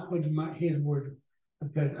not putting his word,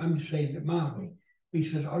 because I'm just saying it my way. He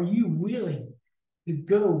says, are you willing to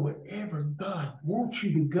go wherever God wants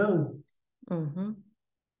you to go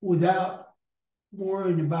without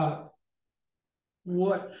worrying about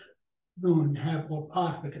what's going to happen, what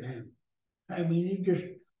possibly can happen? I mean, it just,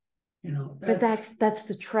 but that's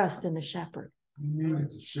the trust in the shepherd. The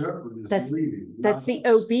shepherd is leading. That's the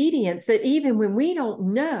obedience that even when we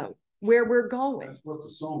don't know where we're going. That's what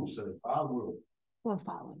the song said. I will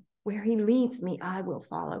follow. Where he leads me, I will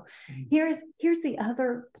follow. Here's the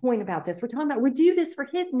other point about this. We're talking about, we do this for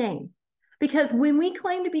his name. Because when we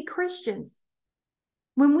claim to be Christians,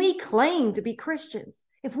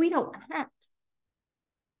 if we don't act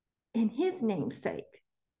in his name's sake,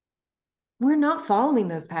 we're not following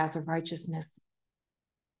those paths of righteousness.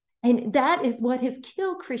 And that is what has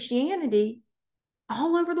killed Christianity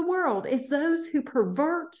all over the world, is those who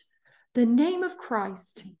pervert the name of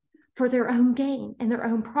Christ for their own gain and their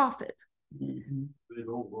own profit. They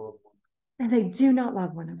don't love one. And they do not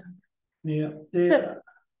love one another. Yeah. So,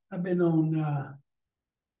 I've been on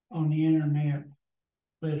on the internet,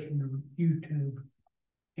 listening to YouTube,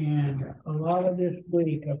 and a lot of this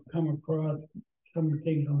week I've come across some of the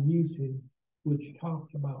things on YouTube which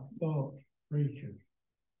talks about false preachers.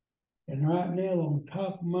 And right now, on the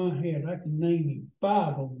top of my head, I can name you 5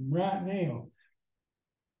 of them right now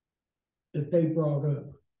that they brought up.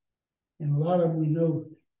 And a lot of them we know,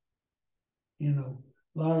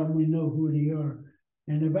 a lot of them we know who they are.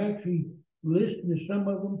 And I've actually listened to some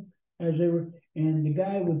of them as they were, and the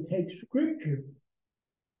guy would take scripture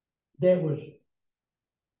that was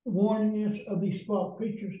warning us of these false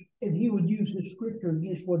preachers, and he would use the scripture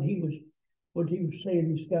against what he was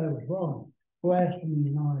saying this guy was wrong, blasphemy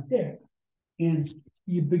and all like that. And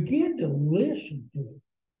you begin to listen to it.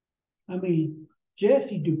 I mean,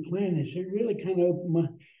 Jesse Duplantis, it really kind of opened my,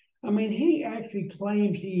 I mean, he actually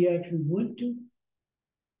claims he actually went to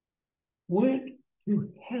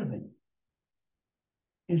heaven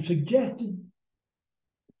and suggested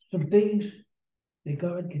some things that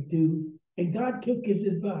God could do, and God took his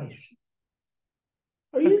advice.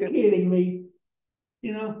 Are you kidding me?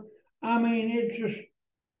 I mean, it's just,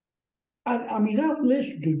 I mean, I've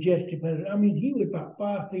listened to Jesse Duplantis. I mean, he was about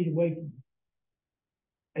 5 feet away from me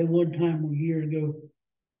at one time a year ago.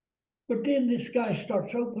 But then this guy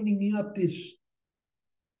starts opening up this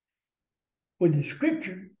with the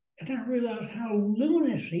scripture, and I realize how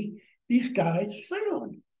lunacy these guys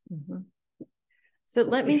sound. Mm-hmm. So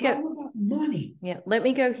let me go. All about money. Yeah, let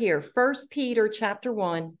me go here. 1 Peter chapter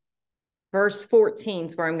 1, verse 14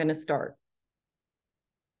 is where I'm going to start.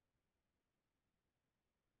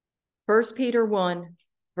 1 Peter 1,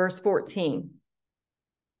 verse 14.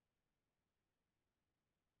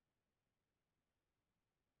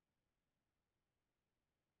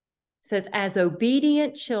 Says, as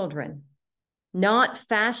obedient children, not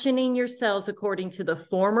fashioning yourselves according to the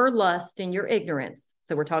former lust in your ignorance.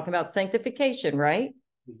 So we're talking about sanctification, right?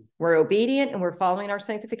 We're obedient and we're following our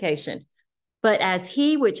sanctification. But as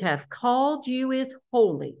he which hath called you is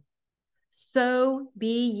holy, so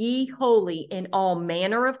be ye holy in all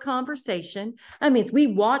manner of conversation. That means we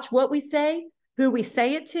watch what we say, who we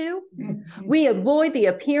say it to. We avoid the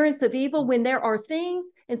appearance of evil when there are things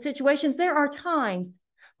and situations. There are times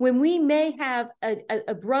when we may have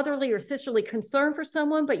a brotherly or sisterly concern for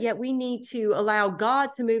someone, but yet we need to allow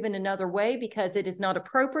God to move in another way because it is not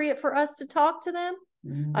appropriate for us to talk to them.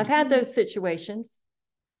 Mm-hmm. I've had those situations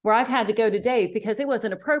where I've had to go to Dave because it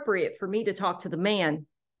wasn't appropriate for me to talk to the man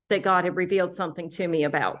that God had revealed something to me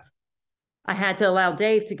about. I had to allow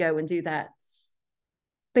Dave to go and do that.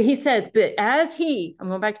 But he says, but as he, I'm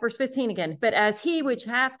going back to verse 15 again, but as he which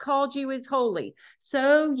hath called you is holy,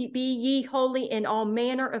 so be ye holy in all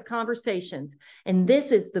manner of conversations. And this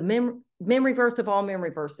is the memory verse of all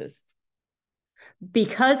memory verses.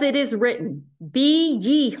 Because it is written, be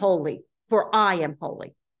ye holy, for I am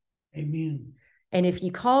holy. Amen. And if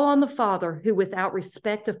you call on the Father, who without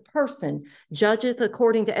respect of person judgeth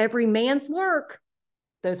according to every man's work,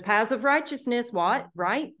 those paths of righteousness, what?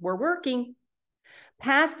 Right? We're working.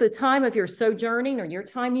 Pass the time of your sojourning or your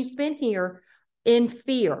time you spent here in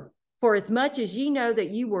fear. For as much as ye know that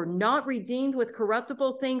you were not redeemed with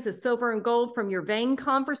corruptible things as silver and gold from your vain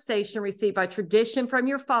conversation received by tradition from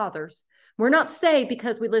your fathers. We're not saved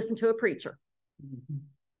because we listen to a preacher. Mm-hmm.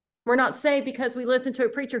 We're not saved because we listen to a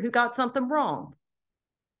preacher who got something wrong.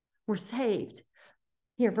 We're saved.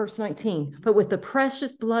 Here, verse 19, but with the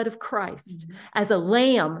precious blood of Christ, as a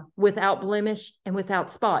lamb without blemish and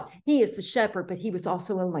without spot. He is the shepherd, but he was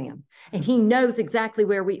also a lamb. And he knows exactly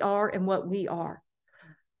where we are and what we are.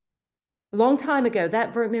 A long time ago,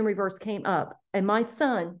 that memory verse came up, and my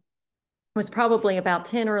son was probably about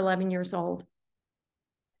 10 or 11 years old.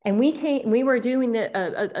 And we were doing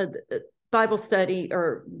a Bible study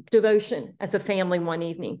or devotion as a family one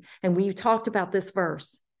evening, and we talked about this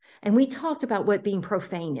verse. And we talked about what being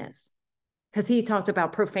profane is, because he talked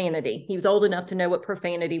about profanity. He was old enough to know what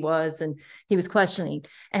profanity was, and he was questioning.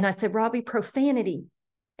 And I said, Robbie, profanity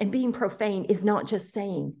and being profane is not just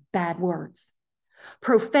saying bad words.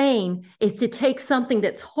 Profane is to take something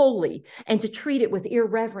that's holy and to treat it with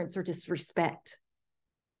irreverence or disrespect.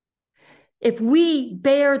 If we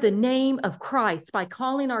bear the name of Christ by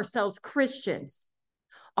calling ourselves Christians,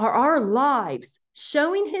 are our lives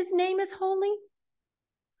showing his name as holy?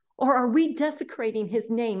 Or are we desecrating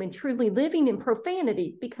his name and truly living in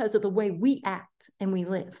profanity because of the way we act and we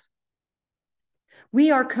live?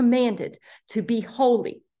 We are commanded to be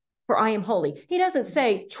holy, for I am holy. He doesn't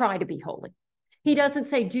say, try to be holy. He doesn't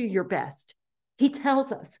say, do your best. He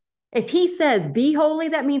tells us, if he says, be holy,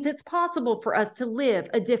 that means it's possible for us to live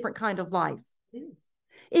a different kind of life.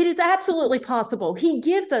 It is absolutely possible. He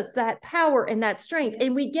gives us that power and that strength,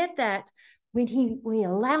 and we get that when we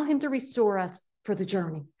allow him to restore us for the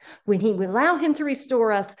journey, when he will allow him to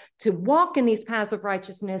restore us to walk in these paths of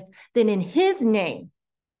righteousness, then in his name,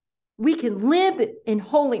 we can live in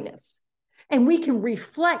holiness and we can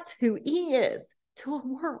reflect who he is to a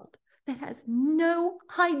world that has no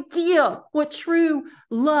idea what true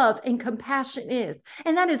love and compassion is.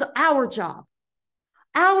 And that is our job.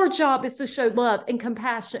 Our job is to show love and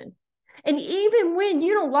compassion. And even when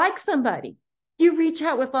you don't like somebody, you reach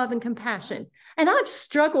out with love and compassion. And I've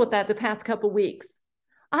struggled with that the past couple of weeks.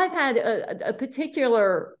 I've had a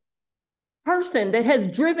particular person that has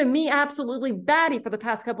driven me absolutely batty for the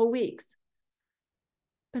past couple of weeks.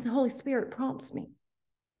 But the Holy Spirit prompts me.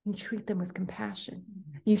 You treat them with compassion.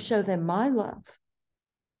 You show them my love.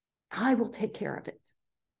 I will take care of it.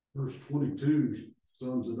 Verse 22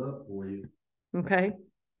 sums it up for you. Okay.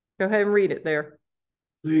 Go ahead and read it there.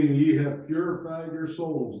 Seeing ye have purified your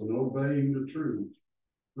souls in obeying the truth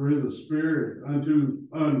through the Spirit unto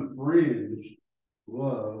unfringed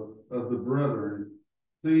love of the brethren,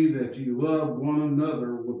 see that ye love one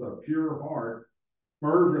another with a pure heart,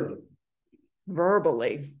 fervently.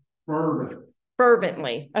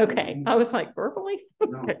 Fervently. Okay. I was like, verbally?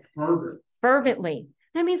 No, fervent. Fervently.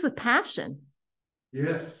 That means with passion.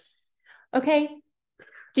 Yes. Okay.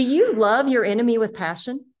 Do you love your enemy with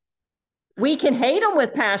passion? We can hate them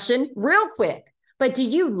with passion real quick, but do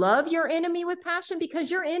you love your enemy with passion? Because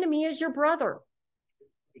your enemy is your brother.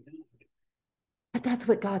 But that's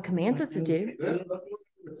what God commands us to do.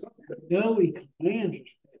 No, he commands us.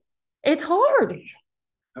 It's hard.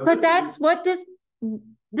 But that's what the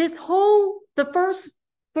first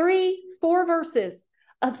 3-4 verses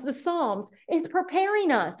of the Psalms is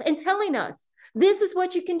preparing us and telling us, this is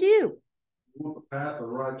what you can do. You want the path of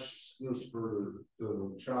righteousness for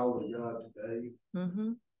the child of God today?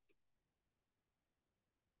 Mm-hmm.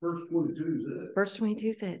 Verse 22 is it. Verse 22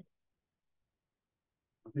 is it.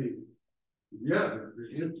 I mean, yeah,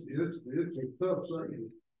 it's a tough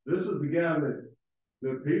saying. This is the guy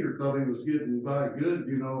that Peter thought he was getting by good,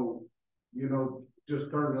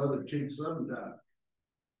 just turn the other cheek sometime.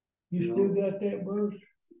 You still got that verse?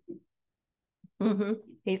 Mm-hmm.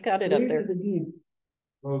 He's got it up there. Again.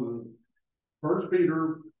 Well, 1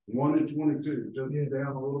 Peter 1:22, just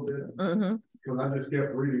down a little bit. Mm-hmm. Because I just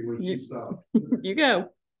kept reading when she stopped. You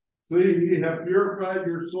go. See, ye have purified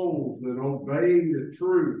your souls in obeying the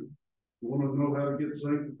truth. You want to know how to get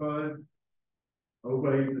sanctified?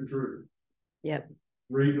 Obey the truth. Yep.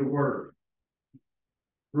 Read the word.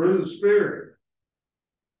 Through the Spirit.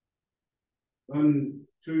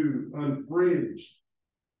 Unto unfringed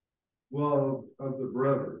love of the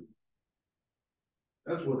brethren.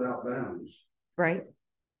 That's without bounds. Right.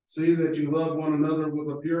 See that you love one another with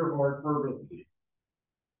a pure heart fervently.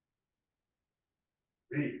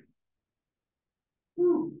 Man.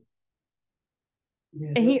 Woo.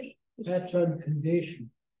 Yeah, And that's unconditional.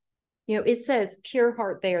 it says pure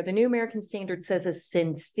heart there. The New American Standard says a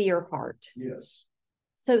sincere heart. Yes.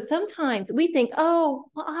 So sometimes we think, oh,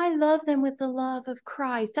 well, I love them with the love of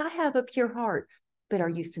Christ. I have a pure heart. But are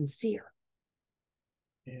you sincere?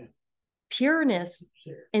 Yeah. Pureness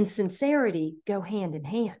and sincerity go hand in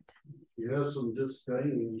hand. You have some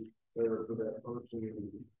disdain there for that person.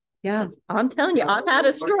 Yeah, I'm telling you, I've had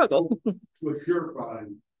a struggle. With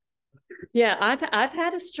purifying. Yeah, I've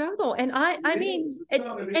had a struggle, and I mean,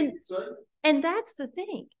 and that's the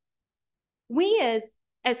thing. We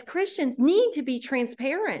as Christians need to be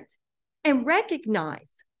transparent and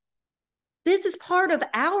recognize this is part of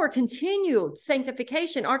our continued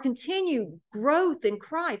sanctification, our continued growth in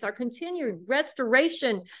Christ, our continued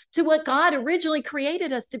restoration to what God originally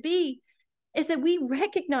created us to be, is that we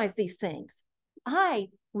recognize these things. I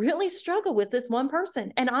really struggle with this one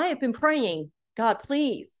person, and I have been praying, God,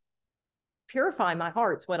 please purify my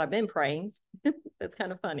heart's what I've been praying. That's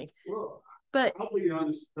kind of funny. Well, but I'll be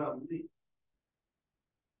honest about me.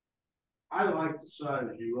 I like to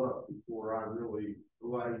size you up before I really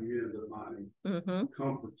allow you into my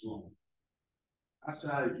comfort zone. I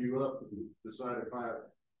size you up and decide if I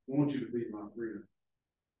want you to be my friend.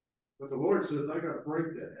 But the Lord says I got to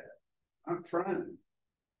break that habit. I'm trying,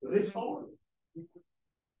 but it's hard.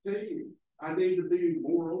 See, I need to be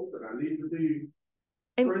more open. I need to be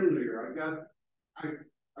friendlier.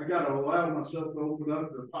 I got to allow myself to open up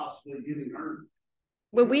to possibly getting hurt.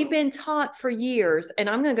 Well, we've been taught for years, and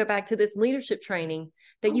I'm going to go back to this leadership training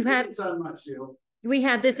that you have. We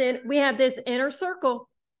have this inner circle.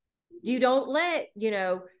 You don't let,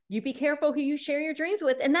 you be careful who you share your dreams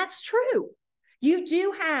with. And that's true. You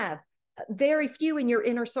do have very few in your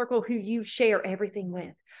inner circle who you share everything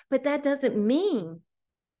with, but that doesn't mean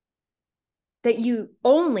that you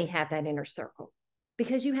only have that inner circle,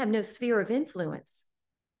 because you have no sphere of influence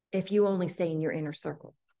if you only stay in your inner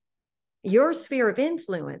circle. Your sphere of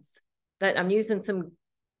influence, that I'm using some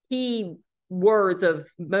key words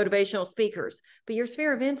of motivational speakers, but your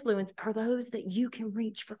sphere of influence are those that you can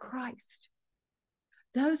reach for Christ.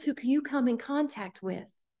 Those who you come in contact with.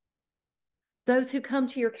 Those who come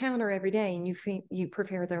to your counter every day and you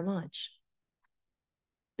prepare their lunch.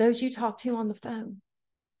 Those you talk to on the phone.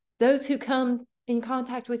 Those who come in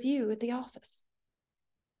contact with you at the office.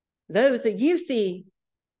 Those that you see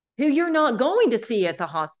who you're not going to see at the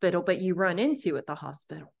hospital, but you run into at the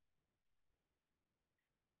hospital.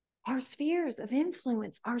 Our spheres of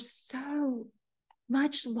influence are so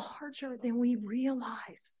much larger than we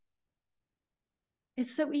realize.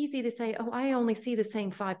 It's so easy to say, oh, I only see the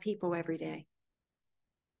same 5 people every day.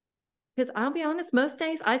 Because I'll be honest, most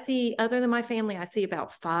days I see, other than my family, I see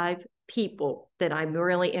about 5 people that I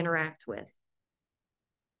really interact with.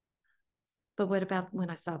 But what about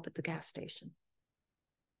when I stop at the gas station?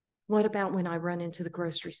 What about when I run into the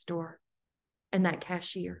grocery store and that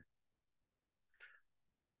cashier?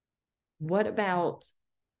 What about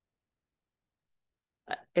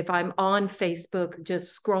if I'm on Facebook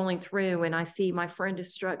just scrolling through and I see my friend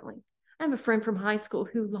is struggling? I have a friend from high school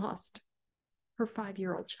who lost her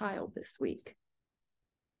 5-year-old child this week.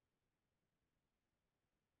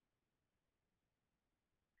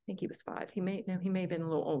 I think he was 5. He may have been a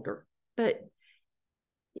little older, but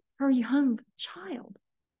her young child.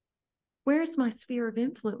 Where's my sphere of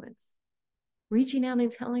influence? Reaching out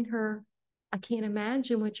and telling her, I can't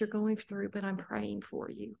imagine what you're going through, but I'm praying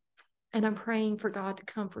for you. And I'm praying for God to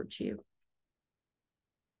comfort you.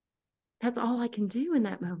 That's all I can do in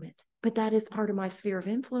that moment. But that is part of my sphere of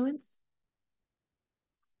influence.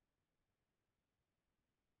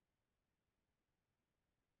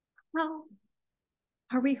 How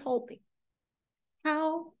are we hoping?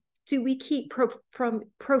 How do we keep from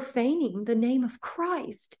profaning the name of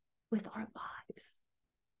Christ with our lives?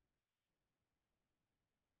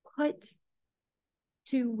 What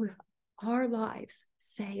do our lives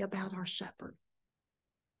say about our shepherd?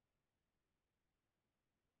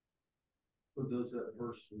 What does that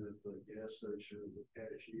person at the gas station or the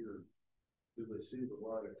cashier, do they see the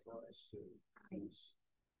light of Christ?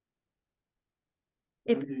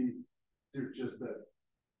 There's just that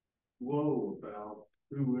glow about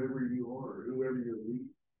whoever you are, whoever you're meeting.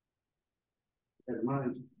 And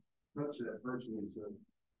mine touch that person and said,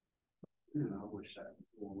 I wish I could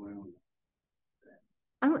go around.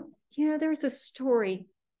 There's a story.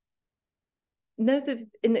 Those of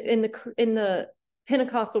in the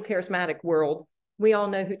Pentecostal charismatic world, we all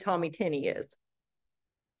know who Tommy Tenney is.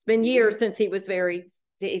 It's been years since he was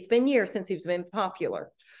been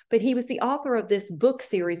popular, but he was the author of this book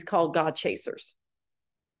series called God Chasers.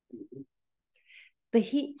 But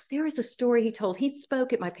there is a story he told. He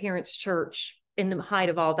spoke at my parents' church in the height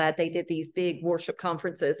of all that. They did these big worship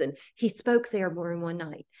conferences, and he spoke there one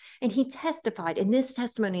night, and he testified, and this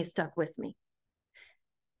testimony has stuck with me.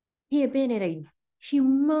 He had been at a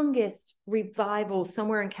humongous revival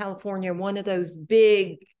somewhere in California, one of those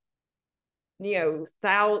big,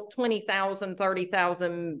 20,000,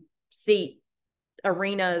 30,000 seat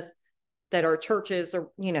arenas that are churches,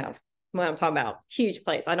 or, what I'm talking about, huge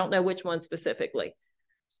place. I don't know which one specifically.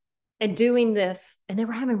 And doing this, and they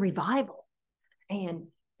were having revival, and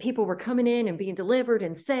people were coming in and being delivered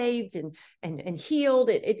and saved and healed.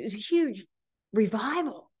 It was a huge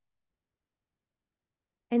revival.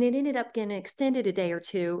 And it ended up getting extended a day or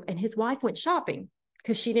two, and his wife went shopping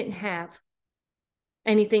because she didn't have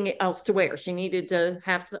anything else to wear. She needed to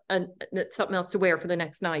have something else to wear for the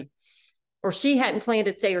next night. Or she hadn't planned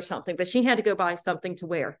to stay or something, but she had to go buy something to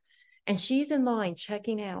wear. And she's in line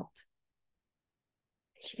checking out.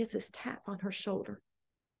 She gets this tap on her shoulder.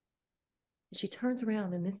 And she turns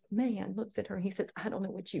around, and this man looks at her, and he says, I don't know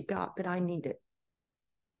what you got, but I need it.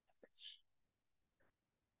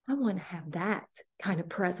 I want to have that kind of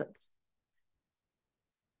presence.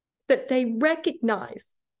 That they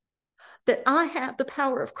recognize that I have the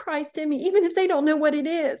power of Christ in me, even if they don't know what it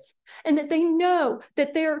is. And that they know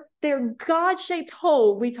that they're God-shaped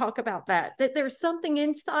hole. We talk about that there's something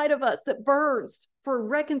inside of us that burns for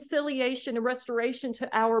reconciliation and restoration to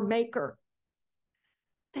our Maker.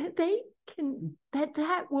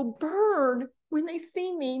 That will burn when they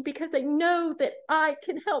see me, because they know that I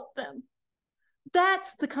can help them.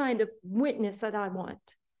 That's the kind of witness that I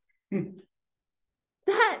want.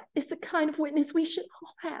 That is the kind of witness we should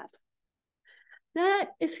all have. That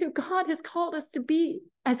is who God has called us to be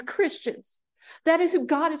as Christians. That is who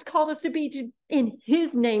God has called us to be in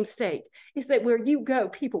his name's sake, is that where you go,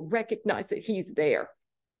 people recognize that he's there.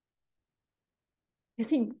 You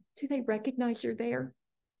see, Do they recognize you're there?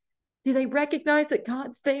 Do they recognize that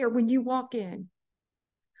God's there when you walk in?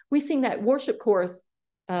 We sing that worship chorus.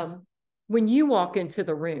 When you walk into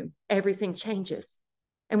the room, everything changes.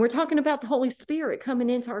 And we're talking about the Holy Spirit coming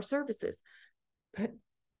into our services. But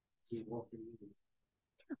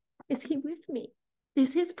is he with me?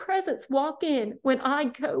 Does his presence walk in when I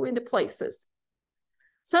go into places?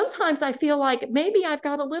 Sometimes I feel like maybe I've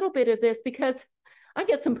got a little bit of this because I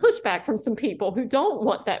get some pushback from some people who don't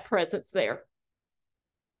want that presence there.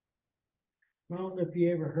 I don't know if you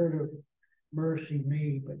ever heard of Mercy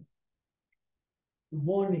Me, but the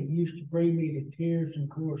one that used to bring me to tears, and of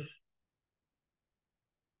course,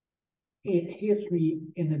 it hits me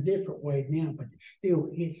in a different way now, but it still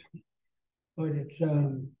hits me. But it's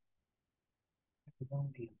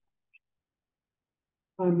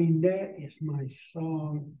I mean, that is my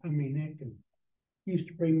song. I mean, that used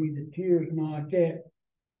to bring me to tears and all like that.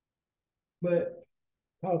 But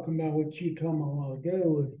talking about what you told me a while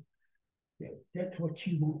ago, that's what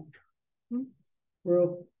you want. Mm-hmm.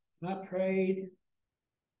 Well, I prayed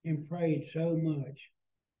and prayed so much,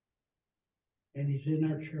 and he's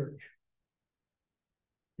in our church,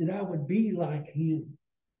 that I would be like him,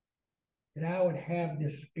 that I would have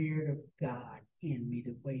the Spirit of God in me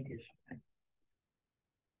the way this way.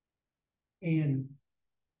 And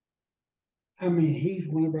I mean, he's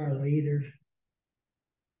one of our leaders,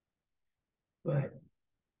 but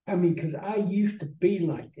I mean, because I used to be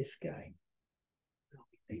like this guy. The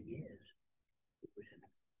only thing is,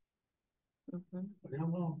 it was when I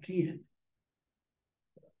walked in,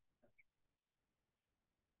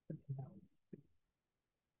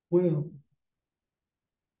 well,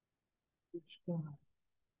 it's God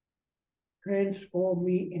transform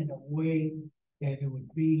me in a way that it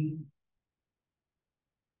would be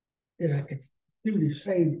that I could do the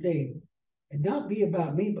same thing and not be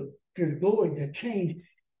about me, but to the glory, to change,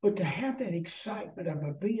 but to have that excitement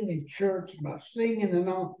about being in church, about singing and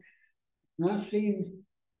all, not seeing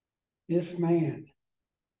this man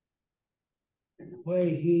and the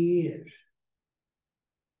way he is.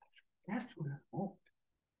 That's what I want.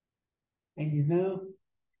 And you know,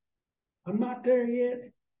 I'm not there yet,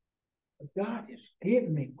 but God has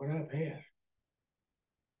given me what I've asked.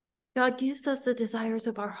 God gives us the desires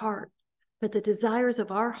of our heart, but the desires of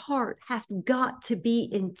our heart have got to be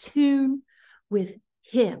in tune with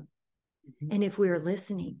him. Mm-hmm. And if we are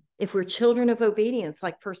listening, if we're children of obedience,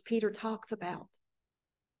 like 1 Peter talks about,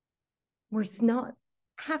 we're not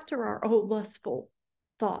after our old lustful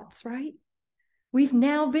thoughts, right? We've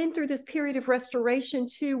now been through this period of restoration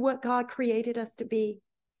to what God created us to be.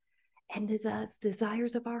 And the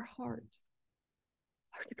desires of our heart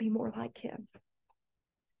are to be more like him,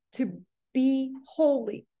 to be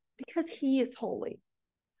holy because he is holy.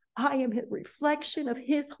 I am a reflection of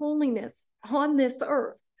his holiness on this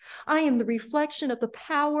earth. I am the reflection of the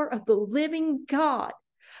power of the living God,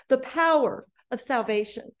 the power of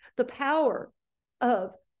salvation, the power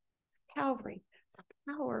of Calvary,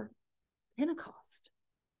 the power of Pentecost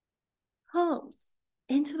comes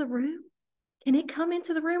into the room. Can it come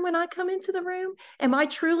into the room when I come into the room? Am I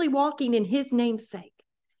truly walking in his namesake?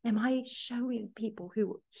 Am I showing people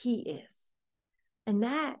who he is? And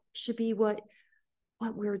that should be what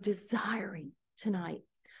we're desiring tonight.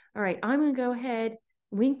 All right, I'm going to go ahead.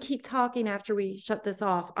 We can keep talking after we shut this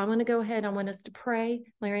off. I'm going to go ahead. I want us to pray.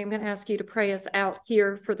 Larry, I'm going to ask you to pray us out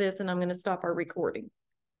here for this, and I'm going to stop our recording.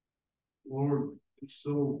 Lord,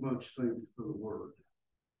 so much thank you for the word.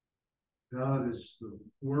 God is the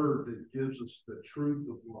word that gives us the truth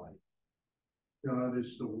of life. God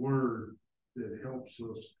is the word that helps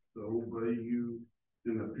us to obey you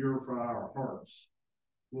and to purify our hearts.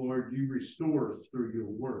 Lord, you restore us through your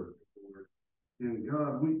word, Lord. And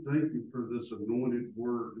God, we thank you for this anointed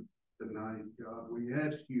word tonight. God, we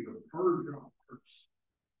ask you to purge our hearts.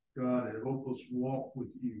 God, and help us walk with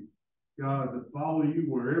you. God, to follow you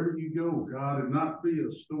wherever you go, God, and not be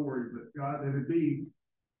a story, but God, that it be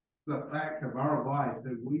the fact of our life,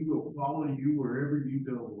 that we will follow you wherever you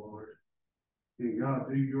go, Lord. And God,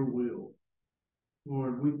 do your will.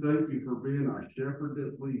 Lord, we thank you for being our shepherd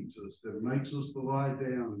that leads us, that makes us to lie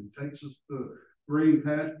down, and takes us to green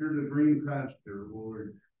pasture,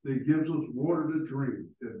 Lord, that gives us water to drink,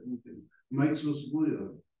 that makes us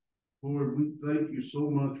live. Lord, we thank you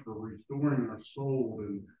so much for restoring our soul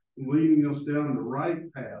and leading us down the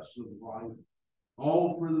right paths of life,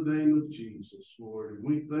 all for the name of Jesus, Lord. And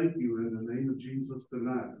we thank you in the name of Jesus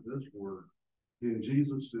tonight for this word. In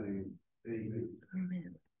Jesus' name, amen.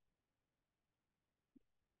 Amen.